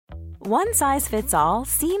One size fits all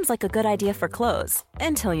seems like a good idea for clothes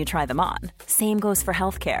until you try them on. Same goes for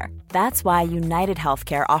healthcare. That's why United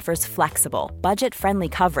Healthcare offers flexible, budget-friendly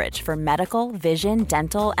coverage for medical, vision,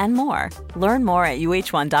 dental, and more. Learn more at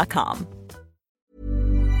uh1.com.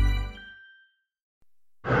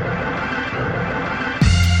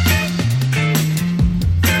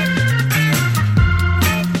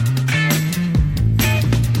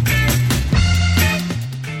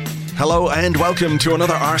 Hello and welcome to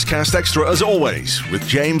another Arsecast Extra, as always, with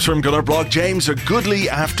James from Gunnerblog. James, a goodly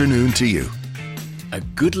afternoon to you. A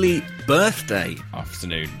goodly birthday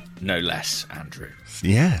afternoon, no less, Andrew.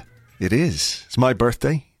 Yeah, it is. It's my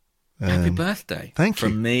birthday. Happy birthday. Thank you.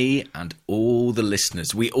 From me and all the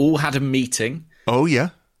listeners. We all had a meeting. Oh, yeah?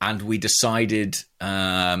 And we decided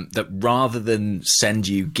that rather than send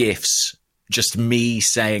you gifts, just me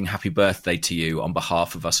saying happy birthday to you on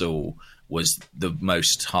behalf of us all was the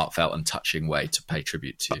most heartfelt and touching way to pay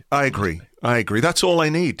tribute to you. I agree. That's all I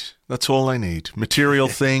need. Material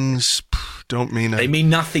things don't mean... They mean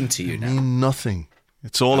nothing to you now. They mean nothing.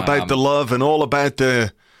 It's all about the love and all about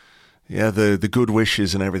the good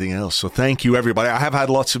wishes and everything else. So thank you, everybody. I have had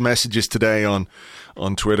lots of messages today on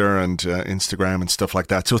Twitter and Instagram and stuff like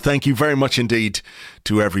that. So thank you very much indeed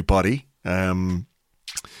to everybody. I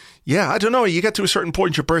don't know. You get to a certain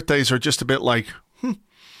point, your birthdays are just a bit like...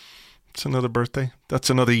 It's another birthday. That's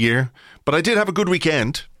another year. But I did have a good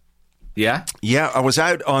weekend. Yeah? Yeah, I was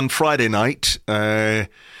out on Friday night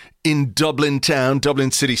in Dublin town,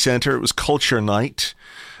 Dublin city centre. It was culture night.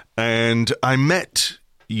 And I met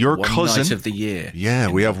your cousin. One night of the year. Yeah,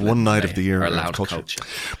 we have one night of the year. Allowed culture.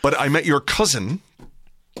 But I met your cousin.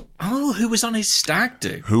 Oh, who was on his stag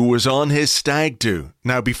do?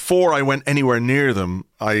 Now, before I went anywhere near them,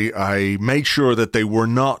 I made sure that they were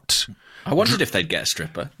not... I wondered if they'd get a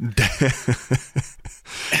stripper.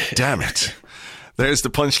 Damn it. There's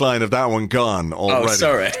the punchline of that one gone already. Oh,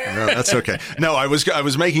 sorry. No, that's okay. No, I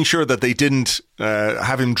was making sure that they didn't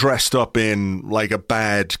have him dressed up in like a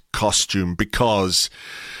bad costume because,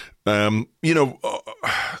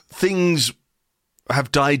 things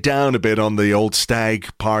have died down a bit on the old stag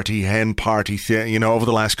party, hen party thing, over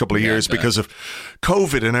the last couple of years because of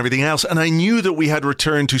COVID and everything else. And I knew that we had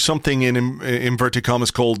returned to something in inverted commas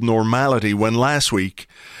called normality when last week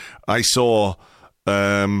I saw,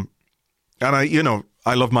 and I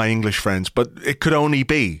love my English friends, but it could only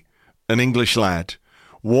be an English lad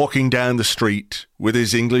walking down the street with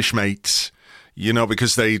his English mates,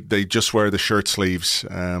 because they just wear the shirt sleeves,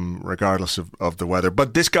 regardless of the weather.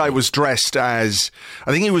 But this guy was dressed as,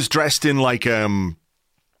 I think he was dressed in like a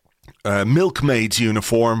milkmaid's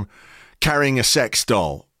uniform, carrying a sex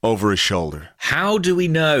doll over his shoulder. How do we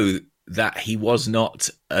know that he was not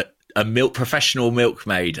a professional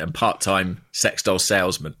milkmaid and part-time sex doll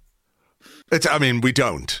salesman? We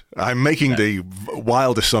don't. I'm making the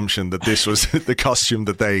wild assumption that this was the costume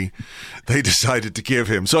that they decided to give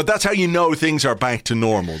him. So that's how you know things are back to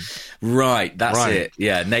normal. Right, that's it.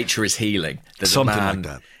 Yeah, nature is healing. There's something a man like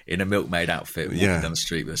that in a milkmaid outfit walking down the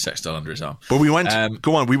street with a sex doll under his arm. But we went,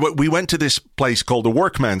 we went to this place called the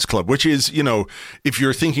Workman's Club, which is, if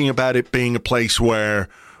you're thinking about it being a place where,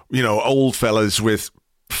 old fellas with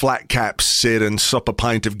flat caps sit and sup a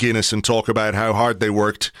pint of Guinness and talk about how hard they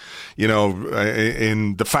worked,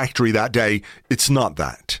 in the factory that day. It's not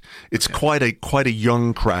that. It's quite a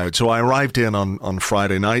young crowd. So I arrived in on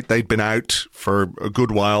Friday night. They'd been out for a good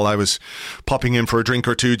while. I was popping in for a drink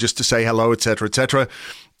or two just to say hello, etc., etc.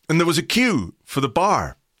 And there was a queue for the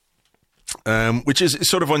bar. Which is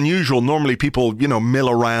sort of unusual. Normally people, mill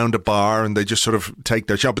around a bar and they just sort of take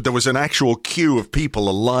their shot. But there was an actual queue of people,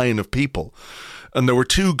 a line of people. And there were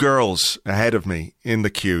two girls ahead of me in the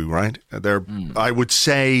queue, right? They're, I would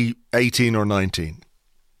say, 18 or 19.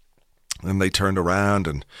 And they turned around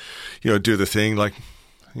and, do the thing like,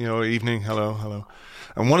 evening, hello.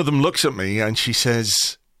 And one of them looks at me and she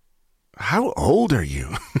says, "How old are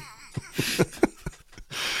you?"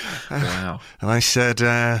 Wow. And I said,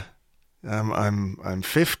 I'm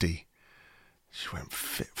 50. She went,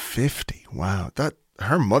 50? Wow.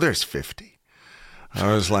 Her mother's 50.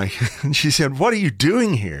 I was like, and she said, "What are you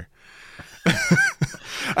doing here?"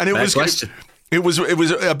 And it was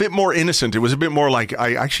a bit more innocent. It was a bit more like,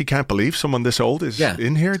 I actually can't believe someone this old is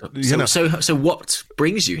in here. So what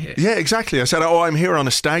brings you here? Yeah, exactly. I said, "I'm here on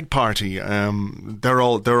a stag party. They're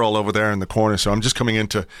all over there in the corner, so I'm just coming in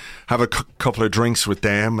to have a couple of drinks with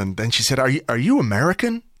them." And then she said, "Are you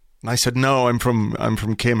American?" And I said, "No, I'm from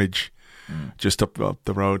Kimmage, just up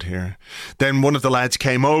the road here." Then one of the lads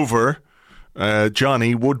came over.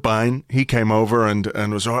 Johnny Woodbine, he came over and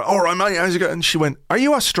was, "All right, mate, how's it going?" And she went, "Are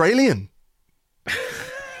you Australian?"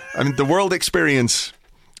 I mean, the world experience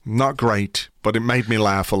Not great, but it made me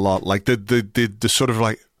laugh a lot. Like the sort of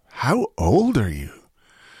like, how old are you?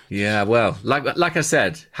 Yeah, well, like I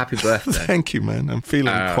said, happy birthday. Thank you, man. I'm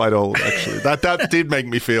feeling quite old, actually. That did make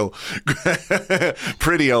me feel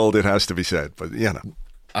pretty old, it has to be said. But, you know.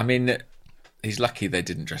 I mean, he's lucky they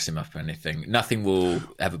didn't dress him up or anything. Nothing will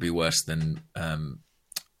ever be worse than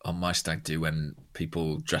on my stag do when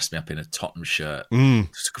people dressed me up in a Tottenham shirt,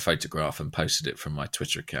 took a photograph and posted it from my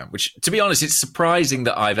Twitter account, which, to be honest, it's surprising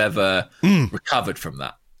that I've ever recovered from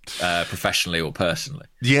that, professionally or personally.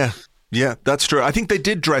 Yeah, that's true. I think they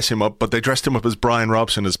did dress him up, but they dressed him up as Brian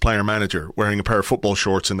Robson as player manager, wearing a pair of football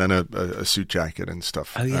shorts and then a suit jacket and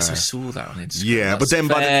stuff. Oh, yes, I saw that on Instagram. Yeah, that's but then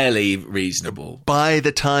fairly reasonable. By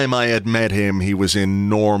the time I had met him, he was in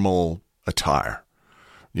normal attire.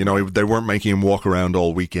 You know, they weren't making him walk around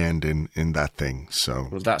all weekend in that thing. So,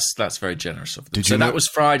 well, that's very generous of them. So that was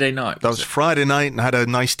Friday night. That was Friday night, and had a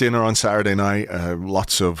nice dinner on Saturday night.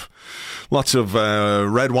 Lots of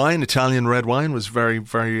red wine. Italian red wine was very,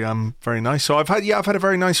 very, very nice. So I've had a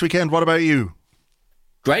very nice weekend. What about you?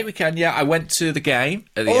 Great weekend. Yeah, I went to the game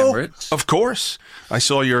at the Emirates. Of course, I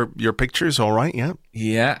saw your pictures. All right, yeah.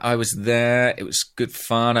 Yeah, I was there. It was good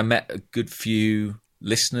fun. I met a good few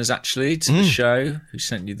listeners actually to the show who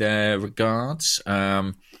sent you their regards,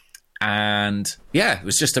 and yeah, it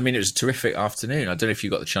was just, I mean, it was a terrific afternoon. I don't know if you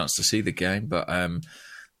got the chance to see the game, but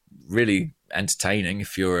really entertaining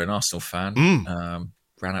if you're an Arsenal fan.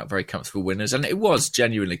 Ran out very comfortable winners, and it was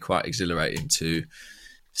genuinely quite exhilarating to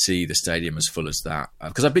see the stadium as full as that,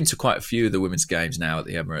 because I've been to quite a few of the women's games now at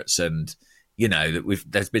the Emirates, and you know that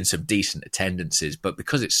there's been some decent attendances, but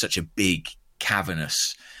because it's such a big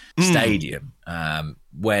cavernous stadium,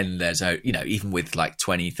 when there's even with like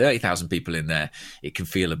 20,000-30,000 people in there, it can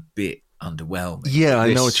feel a bit underwhelming.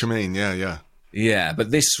 I know what you mean. Yeah,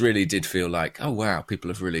 but this really did feel like, oh wow,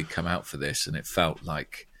 people have really come out for this, and it felt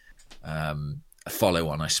like a follow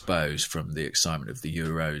on, I suppose, from the excitement of the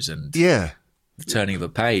Euros and the turning of a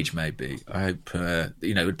page. Maybe I hope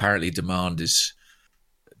apparently demand is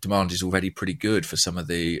already pretty good for some of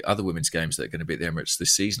the other women's games that are going to be at the Emirates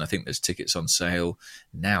this season. I think there's tickets on sale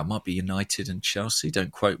now. It might be United and Chelsea.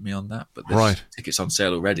 Don't quote me on that, but there's tickets on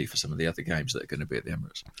sale already for some of the other games that are going to be at the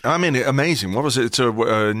Emirates. I mean, amazing. What was it? It's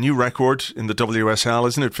a new record in the WSL,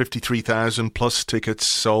 isn't it? 53,000 plus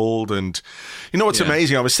tickets sold. And you know what's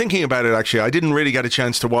amazing? I was thinking about it, actually. I didn't really get a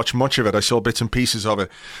chance to watch much of it. I saw bits and pieces of it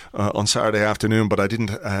on Saturday afternoon, but I didn't.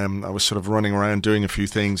 I was sort of running around doing a few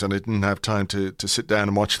things, and I didn't have time to sit down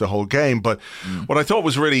and watch the whole game. But what I thought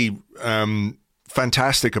was really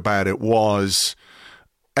fantastic about it was,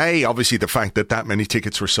 obviously the fact that many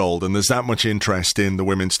tickets were sold and there's that much interest in the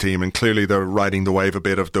women's team, and clearly they're riding the wave a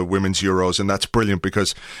bit of the women's Euros, and that's brilliant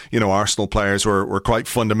because, you know, Arsenal players were quite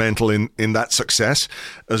fundamental in that success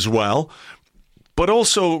as well. But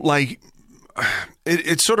also, like,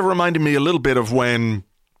 it sort of reminded me a little bit of when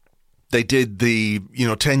they did the,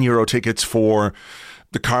 €10 tickets for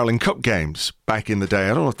the Carling Cup games back in the day. I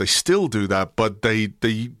don't know if they still do that, but they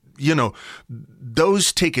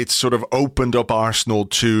those tickets sort of opened up Arsenal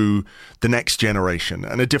to the next generation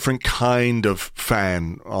and a different kind of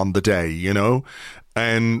fan on the day, you know?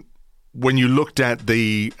 And when you looked at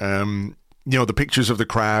the, the pictures of the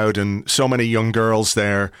crowd and so many young girls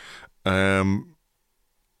there,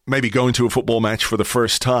 maybe going to a football match for the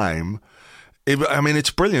first time,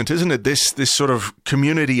 it's brilliant, isn't it? This sort of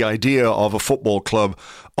community idea of a football club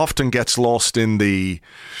often gets lost in the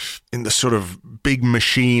sort of big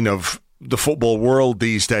machine of the football world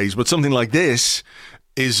these days. But something like this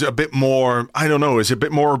is a bit more, I don't know, is a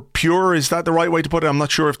bit more pure. Is that the right way to put it? I'm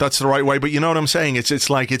not sure if that's the right way, but you know what I'm saying? It's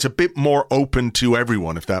like it's a bit more open to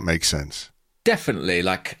everyone, if that makes sense. Definitely.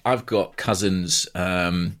 Like, I've got cousins,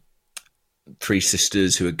 3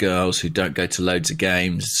 sisters who are girls who don't go to loads of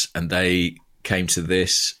games, and they came to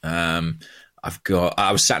this. I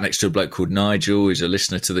was sat next to a bloke called Nigel, who's a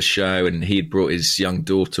listener to the show, and he'd brought his young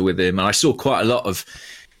daughter with him. And I saw quite a lot of,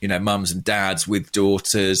 mums and dads with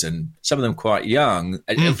daughters, and some of them quite young.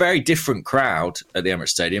 A very different crowd at the Emirates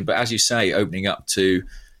Stadium, but as you say, opening up to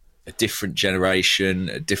a different generation,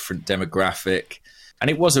 a different demographic. And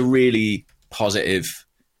it was a really positive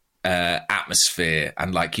atmosphere.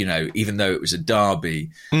 And even though it was a derby,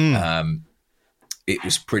 it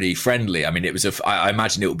was pretty friendly. I mean, I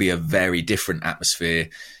imagine it will be a very different atmosphere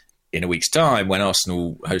in a week's time when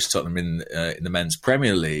Arsenal host Tottenham in the men's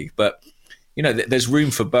Premier League. But, there's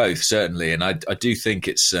room for both, certainly. And I do think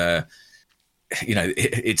it's,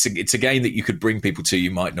 it's a game that you could bring people to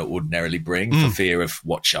you might not ordinarily bring for fear of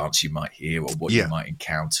what chance you might hear or what you might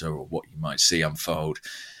encounter or what you might see unfold.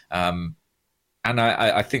 And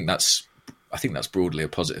I think that's I think that's broadly a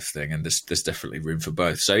positive thing, and there's definitely room for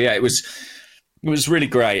both. So yeah, it was really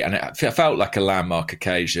great, and it felt like a landmark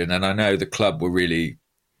occasion. And I know the club were really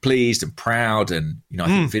pleased and proud. And I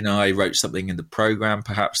think Vinay wrote something in the programme,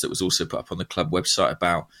 perhaps, that was also put up on the club website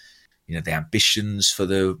about the ambitions for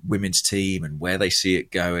the women's team and where they see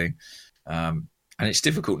it going. And it's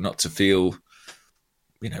difficult not to feel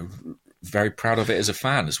very proud of it as a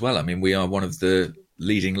fan as well. I mean, we are one of the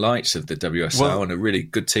leading lights of the WSL and a really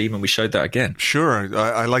good team, and we showed that again. Sure.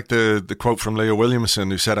 I like the quote from Leah Williamson,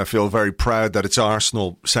 who said, "I feel very proud that it's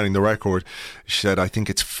Arsenal setting the record." She said, "I think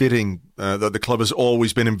it's fitting that the club has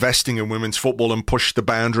always been investing in women's football and pushed the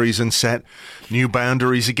boundaries and set new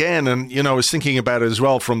boundaries again." And, I was thinking about it as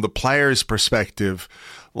well from the players' perspective,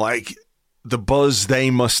 like the buzz they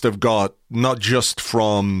must have got, not just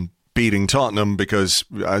from beating Tottenham, because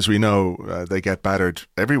as we know, they get battered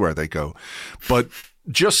everywhere they go, but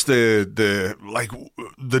just the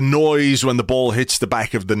noise when the ball hits the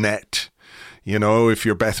back of the net, if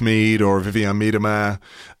you're Beth Mead or Viviane Miedema,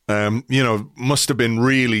 must have been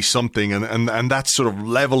really something. And that sort of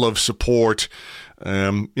level of support,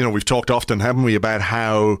 we've talked often, haven't we, about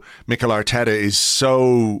how Mikel Arteta is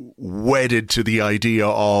so wedded to the idea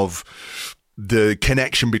of the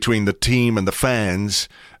connection between the team and the fans.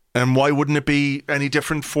 And why wouldn't it be any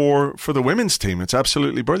different for the women's team? It's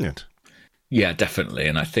absolutely brilliant. Yeah, definitely.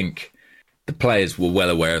 And I think the players were well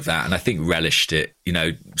aware of that, and I think relished it.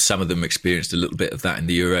 Some of them experienced a little bit of that in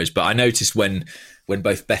the Euros. But I noticed when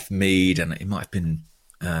both Beth Mead and it might have been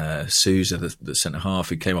Sousa, the centre-half,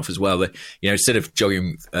 who came off as well, that, instead of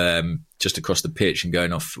jogging just across the pitch and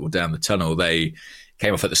going off or down the tunnel, they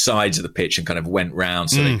came off at the sides of the pitch and kind of went round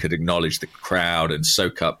so they could acknowledge the crowd and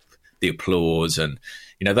soak up the applause. And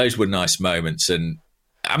those were nice moments. And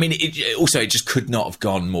I mean, it just could not have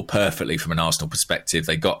gone more perfectly from an Arsenal perspective.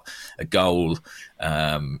 They got a goal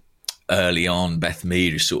early on. Beth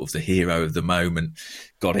Mead, who's sort of the hero of the moment,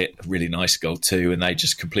 got it, a really nice goal too, and they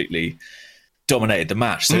just completely dominated the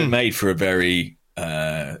match. So it made for a very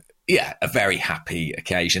happy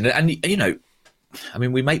occasion. And I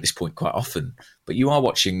mean, we make this point quite often, but you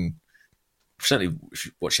are certainly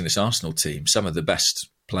watching this Arsenal team, some of the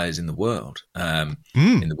best players in the world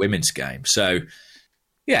in the women's game. So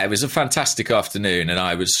yeah, it was a fantastic afternoon, and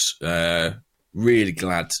I was really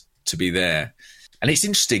glad to be there. And it's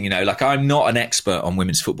interesting, like, I'm not an expert on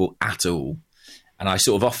women's football at all, and I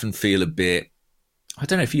sort of often feel a bit, I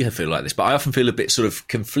don't know if you feel like this, but I often feel a bit sort of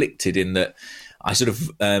conflicted in that I sort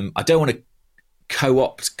of I don't want to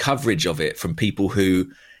co-opt coverage of it from people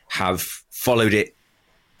who have followed it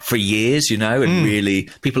for years, and really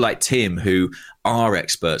people like Tim, who are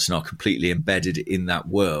experts and are completely embedded in that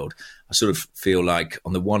world. I sort of feel like,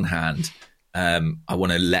 on the one hand, I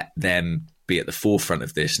want to let them be at the forefront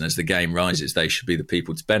of this, and as the game rises, they should be the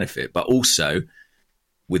people to benefit. But also,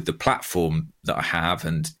 with the platform that I have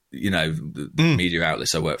and, the media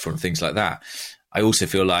outlets I work for and things like that, I also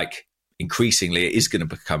feel like increasingly it is going to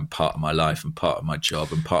become part of my life and part of my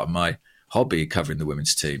job and part of my hobby, covering the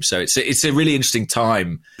women's team. So it's a really interesting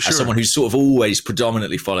time. Sure. As someone who's sort of always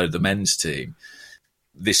predominantly followed the men's team,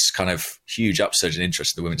 this kind of huge upsurge in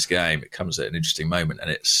interest in the women's game, it comes at an interesting moment,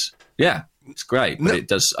 and it's great.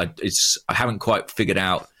 But I haven't quite figured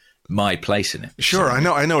out my place in it. Sure, so,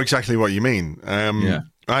 I know exactly what you mean.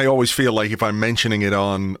 I always feel like if I'm mentioning it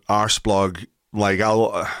on Arseblog, like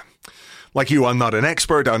like you, I'm not an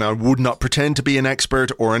expert, and I would not pretend to be an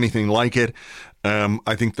expert or anything like it.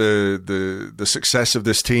 I think the success of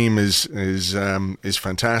this team is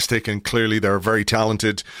fantastic, and clearly they're a very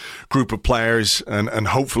talented group of players, and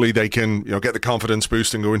hopefully they can get the confidence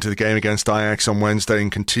boost and go into the game against Ajax on Wednesday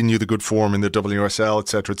and continue the good form in the WSL,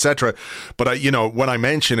 etc., etc. But when I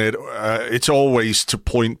mention it, it's always to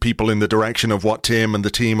point people in the direction of what Tim and the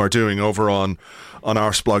team are doing over on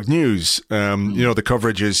Arseblog News. The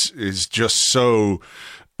coverage is just so.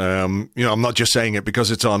 I'm not just saying it because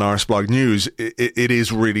it's on Arseblog News. It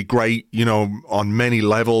is really great, on many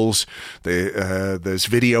levels. There's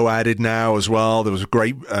video added now as well. There was a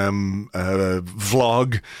great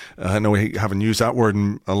vlog. I know we haven't used that word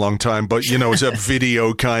in a long time, but, it's a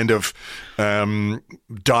video kind of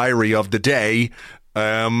diary of the day,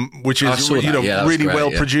 which is, really well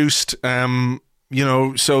produced.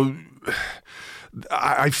 So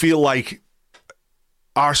I feel like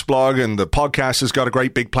Arseblog and the podcast has got a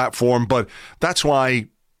great big platform, but that's why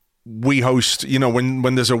we host,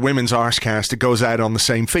 when there's a women's Arsecast, it goes out on the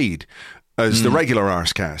same feed. as the regular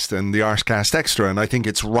Arscast and the Arscast Extra, and I think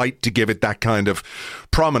it's right to give it that kind of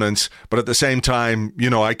prominence. But at the same time,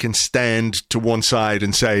 I can stand to one side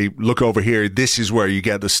and say, look over here, this is where you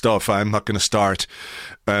get the stuff. I'm not going to start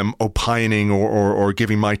opining or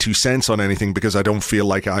giving my 2 cents on anything, because I don't feel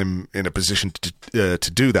like I'm in a position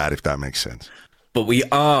to do that, if that makes sense. But we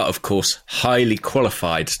are, of course, highly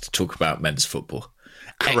qualified to talk about men's football.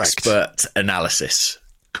 Correct. Expert analysis.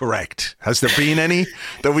 Correct. Has there been any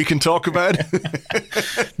that we can talk about?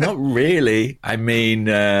 Not really. I mean,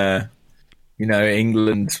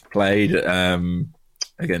 England played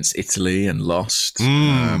against Italy and lost.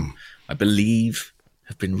 I believe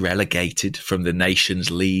have been relegated from the Nations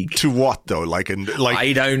League. To what, though?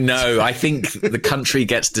 I don't know. I think the country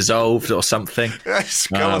gets dissolved or something. It's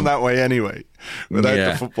going that way anyway, without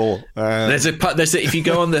the football. There's if you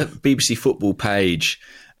go on the BBC Football page,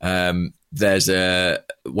 there's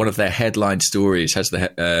one of their headline stories has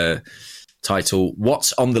the title,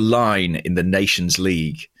 "What's on the line in the Nations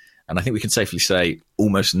League?" And I think we can safely say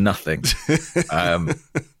almost nothing.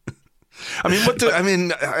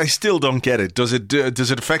 I still don't get it. Does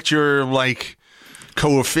it affect your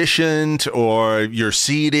coefficient or your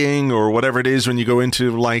seeding or whatever it is when you go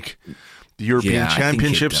into the European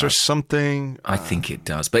Championships or something? I think it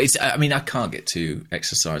does, but I can't get too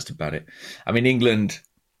exercised about it. I mean, England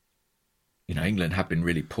have been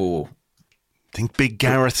really poor. I think Big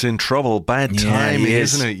Gareth's in trouble. Bad timing,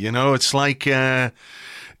 isn't it? It's like,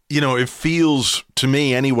 it feels to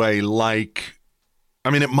me anyway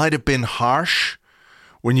it might have been harsh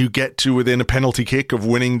when you get to within a penalty kick of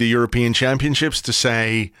winning the European Championships to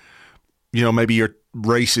say, maybe your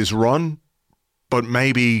race is run, but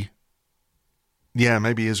maybe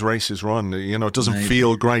his race is run. It doesn't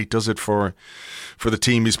feel great, does it, for the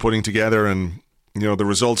team he's putting together and, the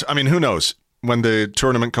results. I mean, who knows? When the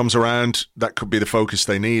tournament comes around, that could be the focus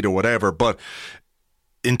they need or whatever. But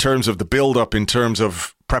in terms of the build-up, in terms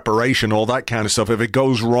of preparation, all that kind of stuff, if it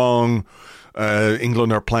goes wrong,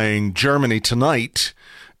 England are playing Germany tonight.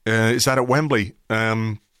 Is that at Wembley?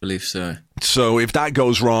 I believe so. So if that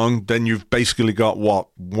goes wrong, then you've basically got,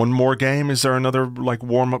 one more game? Is there another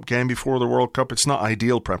warm-up game before the World Cup? It's not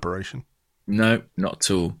ideal preparation. No, not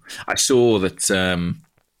at all. I saw that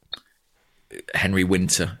Henry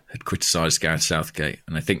Winter had criticised Gareth Southgate,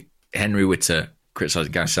 and I think Henry Winter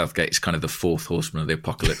criticising Gareth Southgate is kind of the fourth horseman of the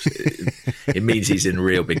apocalypse. It means he's in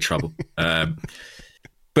real big trouble.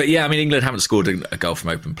 But yeah, England haven't scored a goal from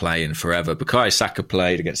open play in forever. Bukayo Saka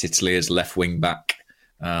played against Italy as left wing back.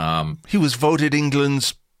 He was voted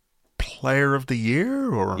England's Player of the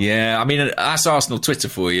Year, or that's Arsenal Twitter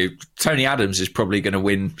for you. Tony Adams is probably going to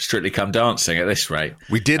win Strictly Come Dancing at this rate.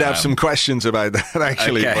 We did have some questions about that,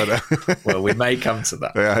 actually. Okay. But, well, we may come to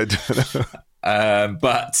that. Yeah, I don't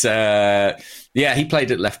know. He played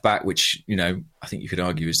at left back, which I think you could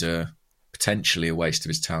argue is potentially a waste of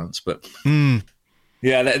his talents. But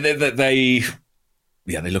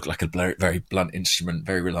they look like a very blunt instrument,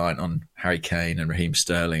 very reliant on Harry Kane and Raheem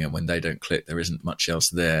Sterling, and when they don't click, there isn't much else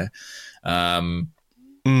there. So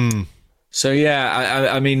beyond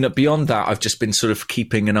that, I've just been sort of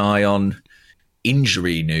keeping an eye on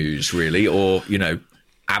injury news, really, or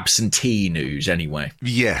absentee news anyway.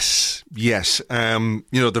 Yes.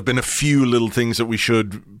 There've been a few little things that we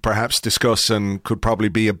should perhaps discuss and could probably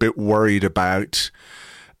be a bit worried about.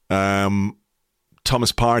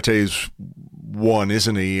 Thomas Partey's one,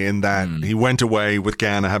 isn't he? In that he went away with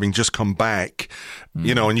Ghana, having just come back,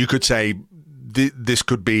 and you could say this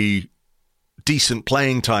could be decent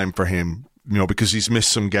playing time for him, because he's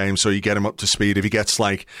missed some games, so you get him up to speed. If he gets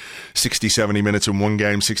 60, 70 minutes in one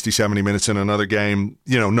game, 60, 70 minutes in another game,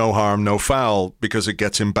 no harm, no foul, because it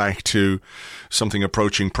gets him back to something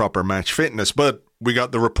approaching proper match fitness. But we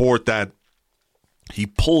got the report that he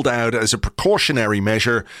pulled out as a precautionary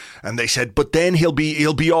measure, and they said, but then he'll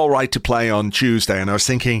be all right to play on Tuesday. And I was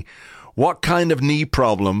thinking, what kind of knee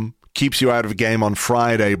problem keeps you out of a game on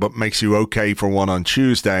Friday but makes you okay for one on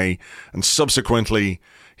Tuesday? And subsequently,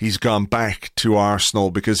 he's gone back to Arsenal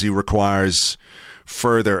because he requires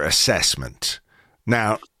further assessment.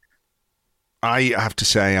 Now, I have to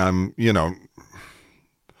say,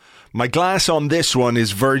 my glass on this one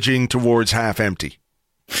is verging towards half empty.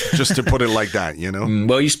 Just to put it like that,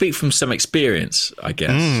 Well, you speak from some experience, I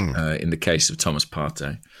guess, in the case of Thomas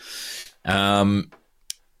Partey.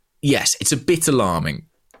 Yes, it's a bit alarming.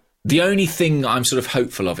 The only thing I'm sort of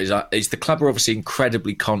hopeful of is the club are obviously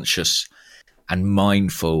incredibly conscious and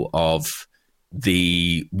mindful of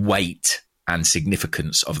the weight and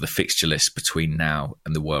significance of the fixture list between now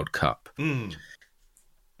and the World Cup.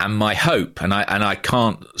 And my hope, and I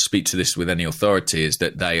can't speak to this with any authority, is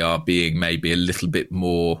that they are being maybe a little bit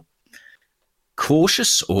more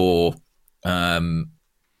cautious or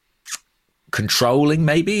controlling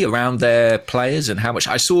maybe around their players and how much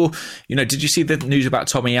I saw, did you see the news about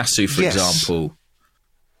Tomiyasu, for example,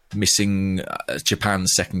 missing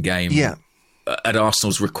Japan's second game at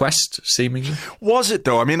Arsenal's request, seemingly? Was it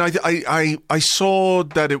though? I mean, I saw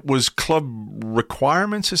that it was club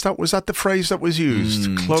requirements. Was that the phrase that was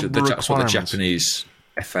used? Club requirements. That's what the Japanese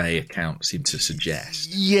FA account seemed to suggest.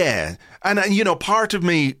 Yeah. And part of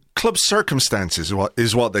me, club circumstances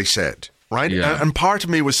is what they said, right? Yeah. And part of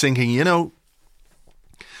me was thinking,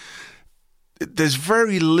 there's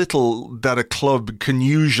very little that a club can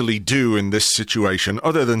usually do in this situation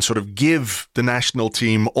other than sort of give the national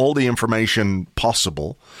team all the information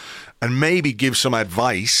possible and maybe give some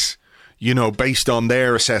advice, based on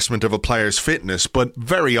their assessment of a player's fitness. But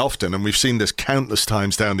very often, and we've seen this countless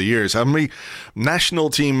times down the years,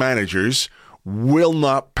 national team managers will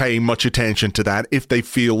not pay much attention to that if they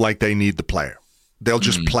feel like they need the player. They'll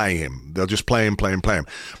just play him. They'll just play him.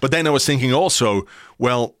 But then I was thinking also,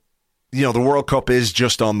 well, the World Cup is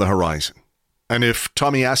just on the horizon. And if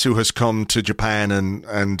Tomiyasu has come to Japan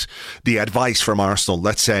and the advice from Arsenal,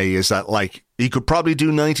 let's say, is that he could probably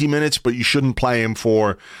do 90 minutes, but you shouldn't play him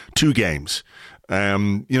for 2 games.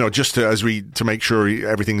 Just to make sure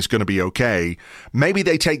everything's going to be okay. Maybe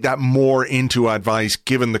they take that more into advice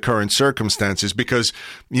given the current circumstances because,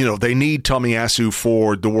 they need Tomiyasu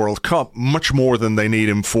for the World Cup much more than they need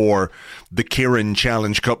him for the Kirin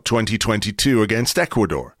Challenge Cup 2022 against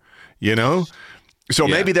Ecuador. So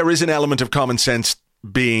maybe there is an element of common sense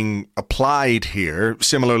being applied here.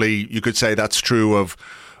 Similarly, you could say that's true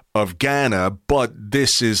of Ghana, but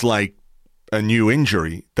this is like a new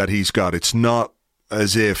injury that he's got. It's not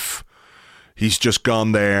as if he's just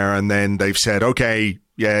gone there and then they've said, okay,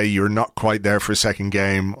 yeah, you're not quite there for a second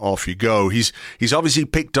game, off you go. He's obviously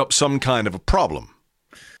picked up some kind of a problem.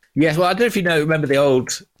 Yes, well, I don't know if remember the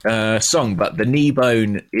old song, but the knee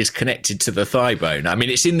bone is connected to the thigh bone. I mean,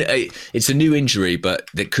 it's a new injury, but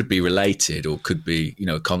it could be related or could be,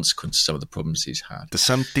 a consequence of some of the problems he's had.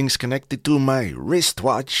 Something's connected to my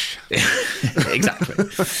wristwatch. Exactly.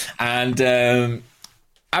 And,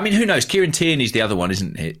 who knows? Kieran Tierney's the other one,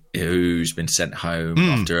 isn't it? Who's been sent home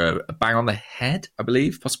after a bang on the head, I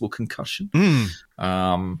believe, possible concussion.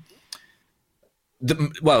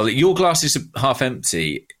 Your glass is half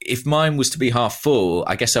empty. If mine was to be half full,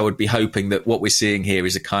 I guess I would be hoping that what we're seeing here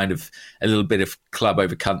is a little bit of club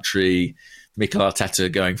over country, Mikel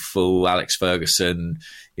Arteta going full Alex Ferguson,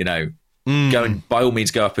 going by all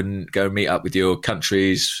means, go up and go meet up with your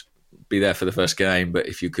countries, be there for the first game. But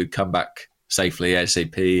if you could come back safely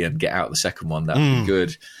ASAP and get out the second one, that would be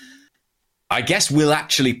good. I guess we'll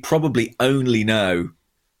actually probably only know,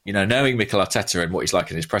 knowing Mikel Arteta and what he's like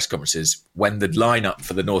in his press conferences, when the lineup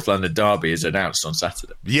for the North London derby is announced on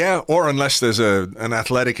Saturday. Yeah, or unless there's an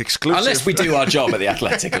Athletic exclusive. Unless we do our job at the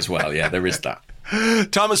Athletic as well. Yeah, there is that.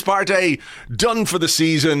 Thomas Partey done for the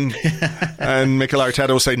season, and Mikel Arteta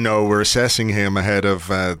will say, no, we're assessing him ahead of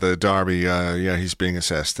the derby. He's being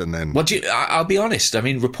assessed. And then, I'll be honest.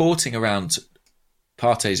 Reporting around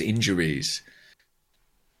Partey's injuries,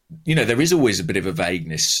 there is always a bit of a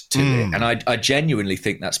vagueness to it. And I genuinely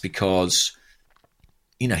think that's because,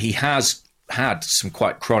 he has had some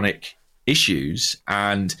quite chronic issues.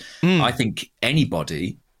 And I think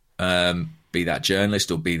anybody, be that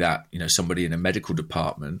journalist or be that, somebody in a medical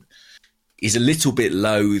department, is a little bit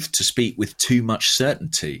loath to speak with too much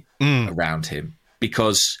certainty around him.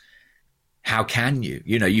 Because how can you?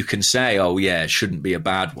 You can say, oh, yeah, it shouldn't be a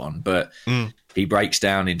bad one. But he breaks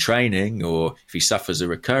down in training, or if he suffers a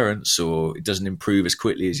recurrence, or it doesn't improve as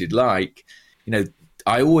quickly as you'd like,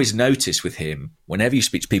 I always notice with him, whenever you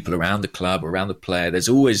speak to people around the club, around the player, there's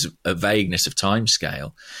always a vagueness of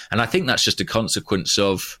timescale. And I think that's just a consequence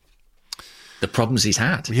of the problems he's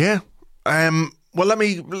had. Yeah. Well,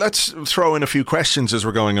 let's throw in a few questions as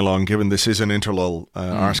we're going along, given this is an interlull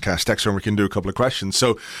Arscast text, and we can do a couple of questions.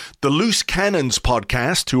 So the Loose Cannons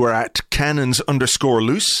podcast, who are at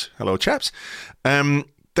cannons_loose, hello chaps,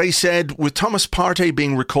 they said, with Thomas Partey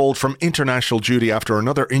being recalled from international duty after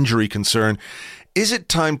another injury concern, is it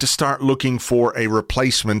time to start looking for a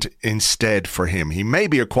replacement instead for him? He may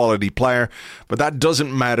be a quality player, but that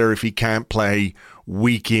doesn't matter if he can't play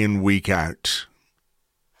week in, week out.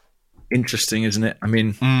 Interesting, isn't it?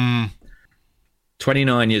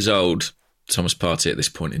 29 years old, Thomas Partey at this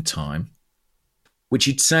point in time, which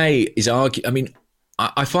you'd say is I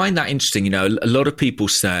find that interesting. A lot of people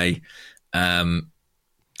say,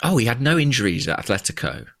 he had no injuries at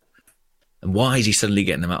Atletico, and why is he suddenly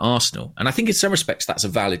getting them at Arsenal? And I think in some respects that's a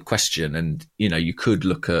valid question. And, you could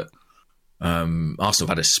look at Arsenal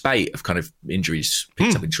had a spate of kind of injuries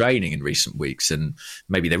picked up in training in recent weeks, and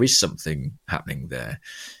maybe there is something happening there.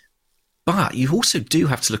 But you also do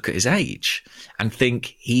have to look at his age and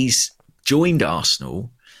think he's joined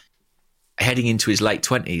Arsenal heading into his late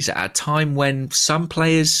 20s at a time when some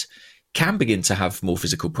players can begin to have more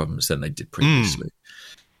physical problems than they did previously.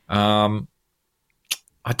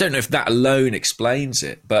 I don't know if that alone explains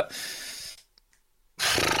it, but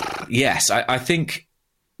yes, I think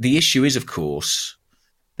the issue is, of course,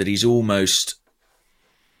 that he's almost,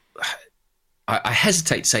 I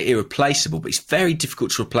hesitate to say irreplaceable, but he's very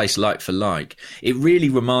difficult to replace like for like. It really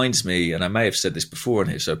reminds me, and I may have said this before on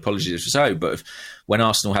here, so apologies if so, but when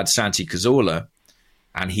Arsenal had Santi Cazorla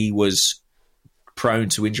and he was prone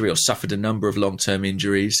to injury or suffered a number of long-term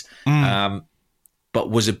injuries, but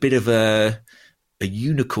was a bit of a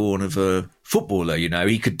unicorn of a footballer. You know,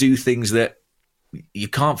 he could do things that you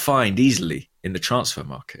can't find easily in the transfer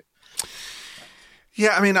market.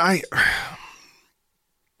 Yeah, I mean, I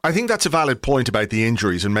think that's a valid point about the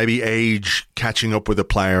injuries and maybe age catching up with a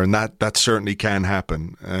player, and that certainly can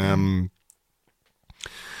happen.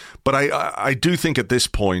 But I do think at this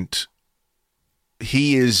point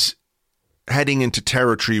he is heading into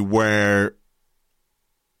territory where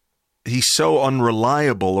he's so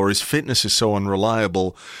unreliable, or his fitness is so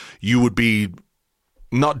unreliable, you would be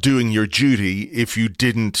not doing your duty if you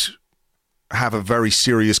didn't have a very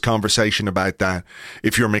serious conversation about that.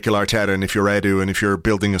 If you're Mikel Arteta and if you're Edu and if you're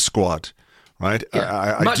building a squad, right?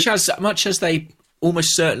 Yeah. Much as they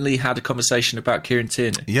almost certainly had a conversation about Kieran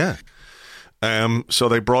Tierney. Yeah. So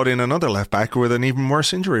they brought in another left back with an even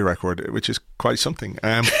worse injury record, which is quite something.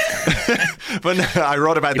 But no, I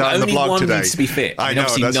wrote about that on the blog today. Only one needs to be fit. I know,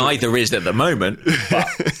 obviously neither is at the moment.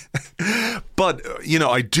 But you know,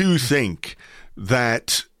 I do think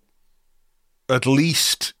that at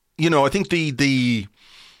least, you know, I think the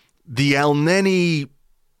El Neni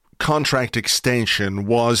contract extension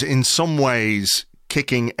was in some ways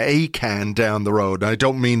kicking a can down the road. I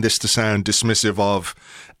don't mean this to sound dismissive of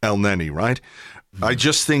El Neni, right? I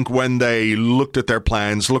just think when they looked at their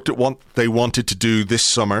plans, looked at what they wanted to do this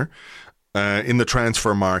summer in the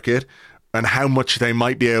transfer market and how much they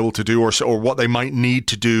might be able to do or what they might need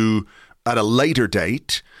to do at a later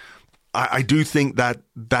date, I do think that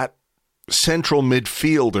central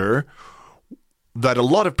midfielder that a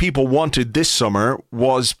lot of people wanted this summer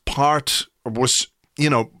was pushed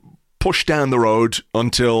down the road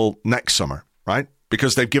until next summer, right?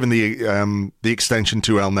 Because they've given the extension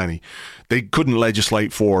to El Neni. They couldn't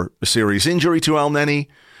legislate for a serious injury to El Neni.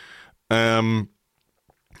 And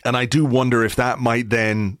I do wonder if that might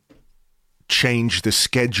then change the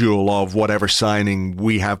schedule of whatever signing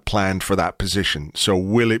we have planned for that position. So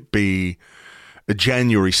will it be a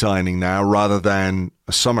January signing now rather than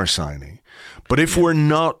a summer signing? But if we're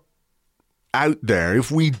not out there,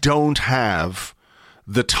 if we don't have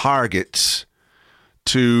the targets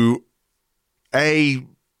to A,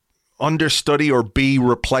 understudy or B,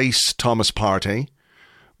 replace Thomas Partey,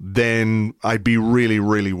 then I'd be really,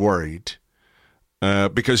 really worried.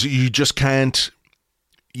 Because you just can't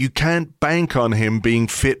bank on him being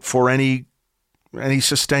fit for any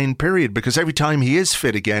sustained period, because every time he is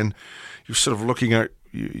fit again, you're sort of looking at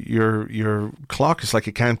your clock. It's like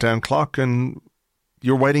a countdown clock and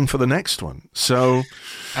you're waiting for the next one. So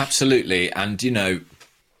absolutely. And, you know,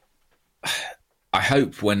 I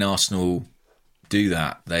hope when Arsenal do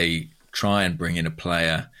that, they try and bring in a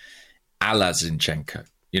player a la Zinchenko,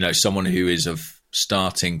 you know, someone who is of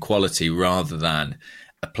starting quality rather than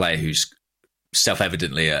a player who's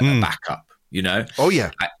self-evidently a backup, you know? Oh,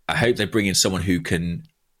 yeah. I hope they bring in someone who can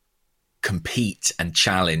compete and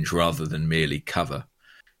challenge rather than merely cover.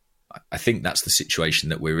 I think that's the situation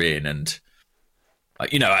that we're in. And,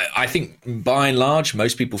 you know, I think by and large,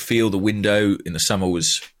 most people feel the window in the summer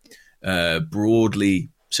was broadly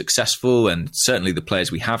successful, and certainly the players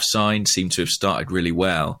we have signed seem to have started really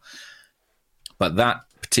well. But that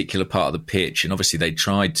particular part of the pitch, and obviously they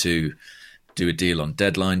tried to do a deal on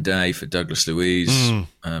deadline day for Douglas Luiz.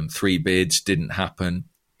 3 bids, didn't happen.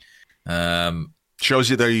 Shows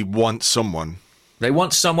you they want someone. They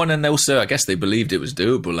want someone, and also, I guess they believed it was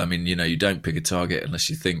doable. I mean, you know, you don't pick a target unless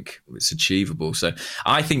you think it's achievable. So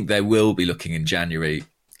I think they will be looking in January,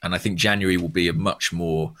 and I think January will be a much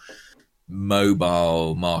more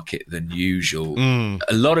mobile market than usual.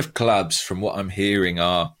 A lot of clubs, from what I'm hearing,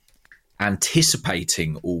 are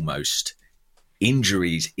anticipating almost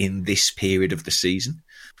injuries in this period of the season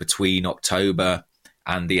between October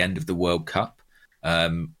and the end of the World Cup,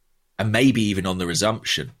 and maybe even on the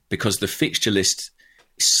resumption, because the fixture list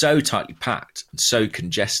is so tightly packed and so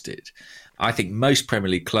congested. I think most Premier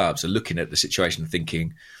League clubs are looking at the situation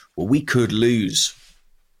thinking, well, we could lose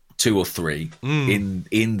 2 or 3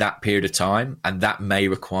 in that period of time, and that may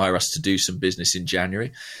require us to do some business in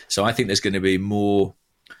January. So I think there's going to be more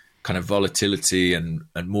kind of volatility and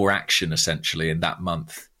more action essentially in that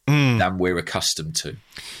month than we're accustomed to.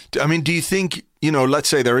 I mean, do you think, let's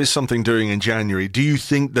say there is something doing in January, do you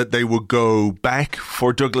think that they would go back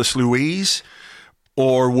for Douglas Luiz,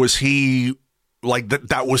 or was he like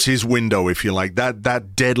that was his window, if you like,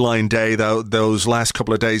 that deadline day, those last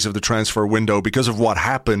couple of days of the transfer window, because of what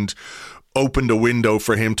happened, opened a window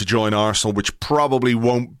for him to join Arsenal, which probably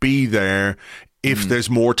won't be there if there's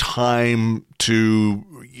more time to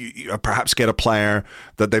perhaps get a player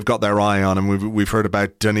that they've got their eye on. And we've heard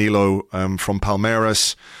about Danilo from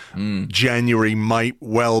Palmeiras. January might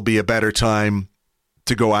well be a better time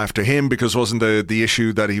to go after him, because wasn't the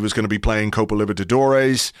issue that he was going to be playing Copa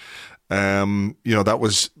Libertadores? That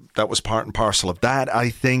was part and parcel of that, I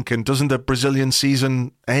think. And doesn't the Brazilian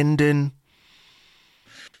season end in?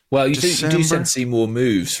 Well, you do tend to see more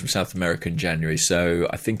moves from South America in January, so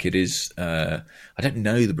I think it is. I don't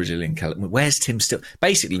know the Brazilian calendar. Where's Tim Still?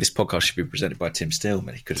 Basically, this podcast should be presented by Tim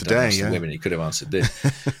Stillman. He could have done this women. He could have answered this.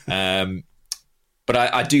 But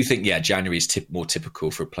I do think, January is more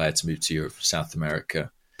typical for a player to move to Europe, South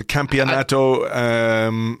America. The Campeonato,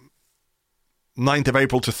 9th of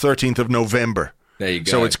April to 13th of November. There you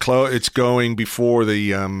go. So it's going before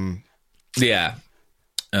the...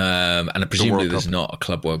 and presumably there's not a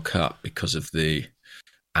Club World Cup because of the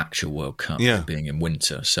actual World Cup being in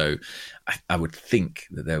winter. So I would think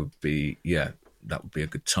that there would be, that would be a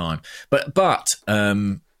good time. But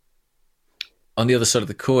on the other side of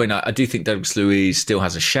the coin, I do think Douglas Luiz still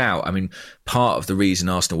has a shout. I mean, part of the reason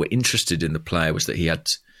Arsenal were interested in the player was that he had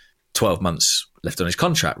 12 months left on his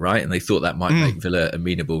contract, right? And they thought that might make Villa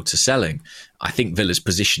amenable to selling. I think Villa's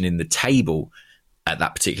position in the table at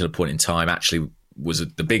that particular point in time actually was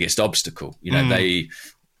the biggest obstacle. They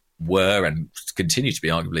were and continue to be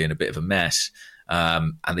arguably in a bit of a mess,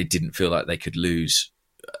 and they didn't feel like they could lose,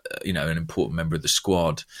 an important member of the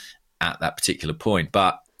squad at that particular point.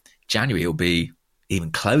 But January will be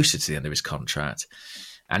even closer to the end of his contract,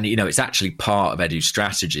 and it's actually part of Edu's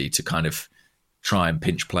strategy to kind of try and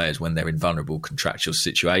pinch players when they're in vulnerable contractual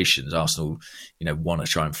situations. Arsenal, want to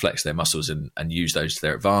try and flex their muscles and use those to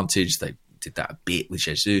their advantage. They did that a bit with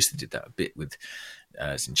Jesus. They did that a bit with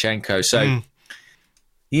Zinchenko. So,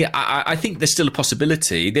 I think there's still a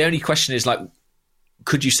possibility. The only question is,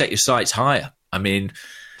 could you set your sights higher? I mean,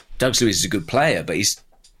 Douglas Luiz is a good player, but he's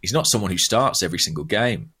not someone who starts every single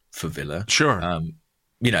game for Villa. Sure.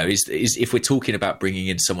 If we're talking about bringing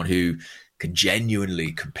in someone who can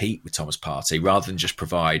genuinely compete with Thomas Partey rather than just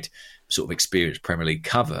provide sort of experienced Premier League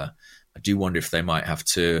cover, I do wonder if they might have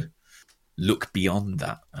to look beyond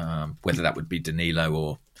that, whether that would be Danilo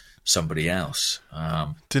or somebody else.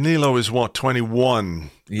 Danilo is 21?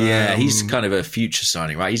 Yeah, he's kind of a future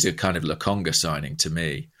signing, right? He's a kind of Lokonga signing to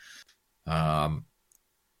me. But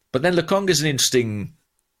then Lokonga's an interesting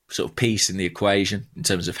sort of piece in the equation in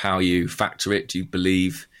terms of how you factor it. Do you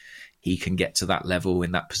believe he can get to that level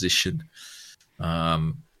in that position?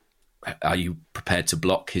 Are you prepared to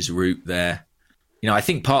block his route there? I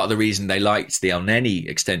think part of the reason they liked the El Neni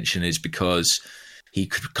extension is because he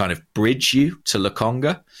could kind of bridge you to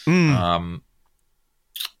Lokonga.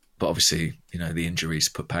 But obviously, the injuries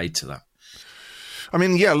put paid to that. I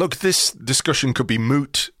mean, look, this discussion could be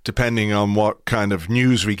moot depending on what kind of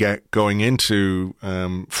news we get going into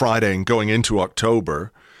Friday and going into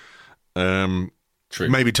October. True.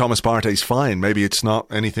 Maybe Thomas Partey's fine. Maybe it's not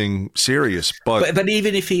anything serious. But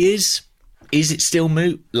even if he is it still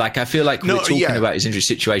moot? I feel like we're talking about his injury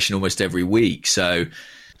situation almost every week. So,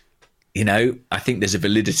 I think there's a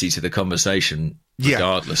validity to the conversation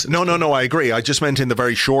regardless. No, I agree. I just meant in the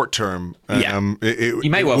very short term. He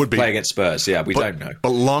may well play against Spurs. Yeah, we don't know. But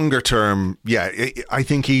longer term, I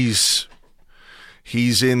think he's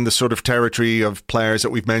in the sort of territory of players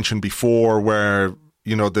that we've mentioned before where,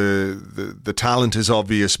 the talent is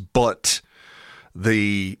obvious, but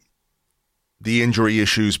the injury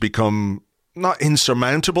issues become not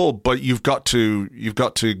insurmountable, but you've got to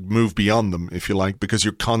move beyond them, if you like, because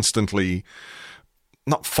you're constantly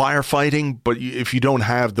not firefighting, but if you don't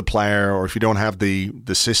have the player or if you don't have the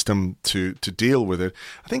system to deal with it.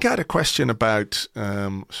 I think I had a question about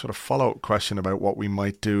sort of follow-up question about what we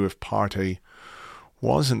might do if Partey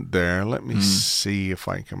wasn't there. Let me see if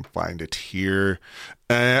I can find it here.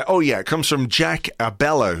 It comes from Jack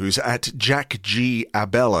Abella, who's at Jack G.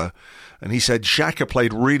 Abella. And he said Xhaka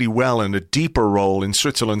played really well in a deeper role in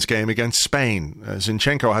Switzerland's game against Spain.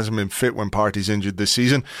 Zinchenko hasn't been fit when Partey's injured this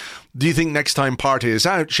season. Do you think next time Partey is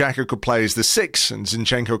out, Xhaka could play as the 6 and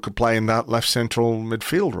Zinchenko could play in that left central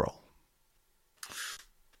midfield role?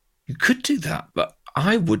 You could do that, but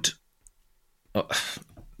I would...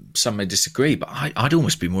 some may disagree, but I'd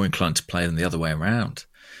almost be more inclined to play them the other way around.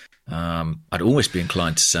 I'd almost be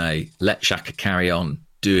inclined to say, let Xhaka carry on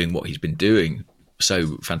doing what he's been doing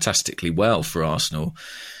so fantastically well for Arsenal.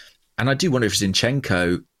 And I do wonder if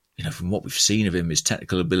Zinchenko, from what we've seen of him, his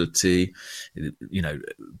technical ability,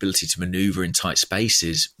 ability to manoeuvre in tight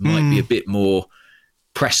spaces might be a bit more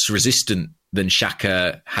press resistant than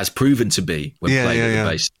Xhaka has proven to be when playing at the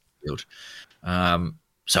base of the field.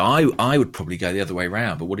 So I would probably go the other way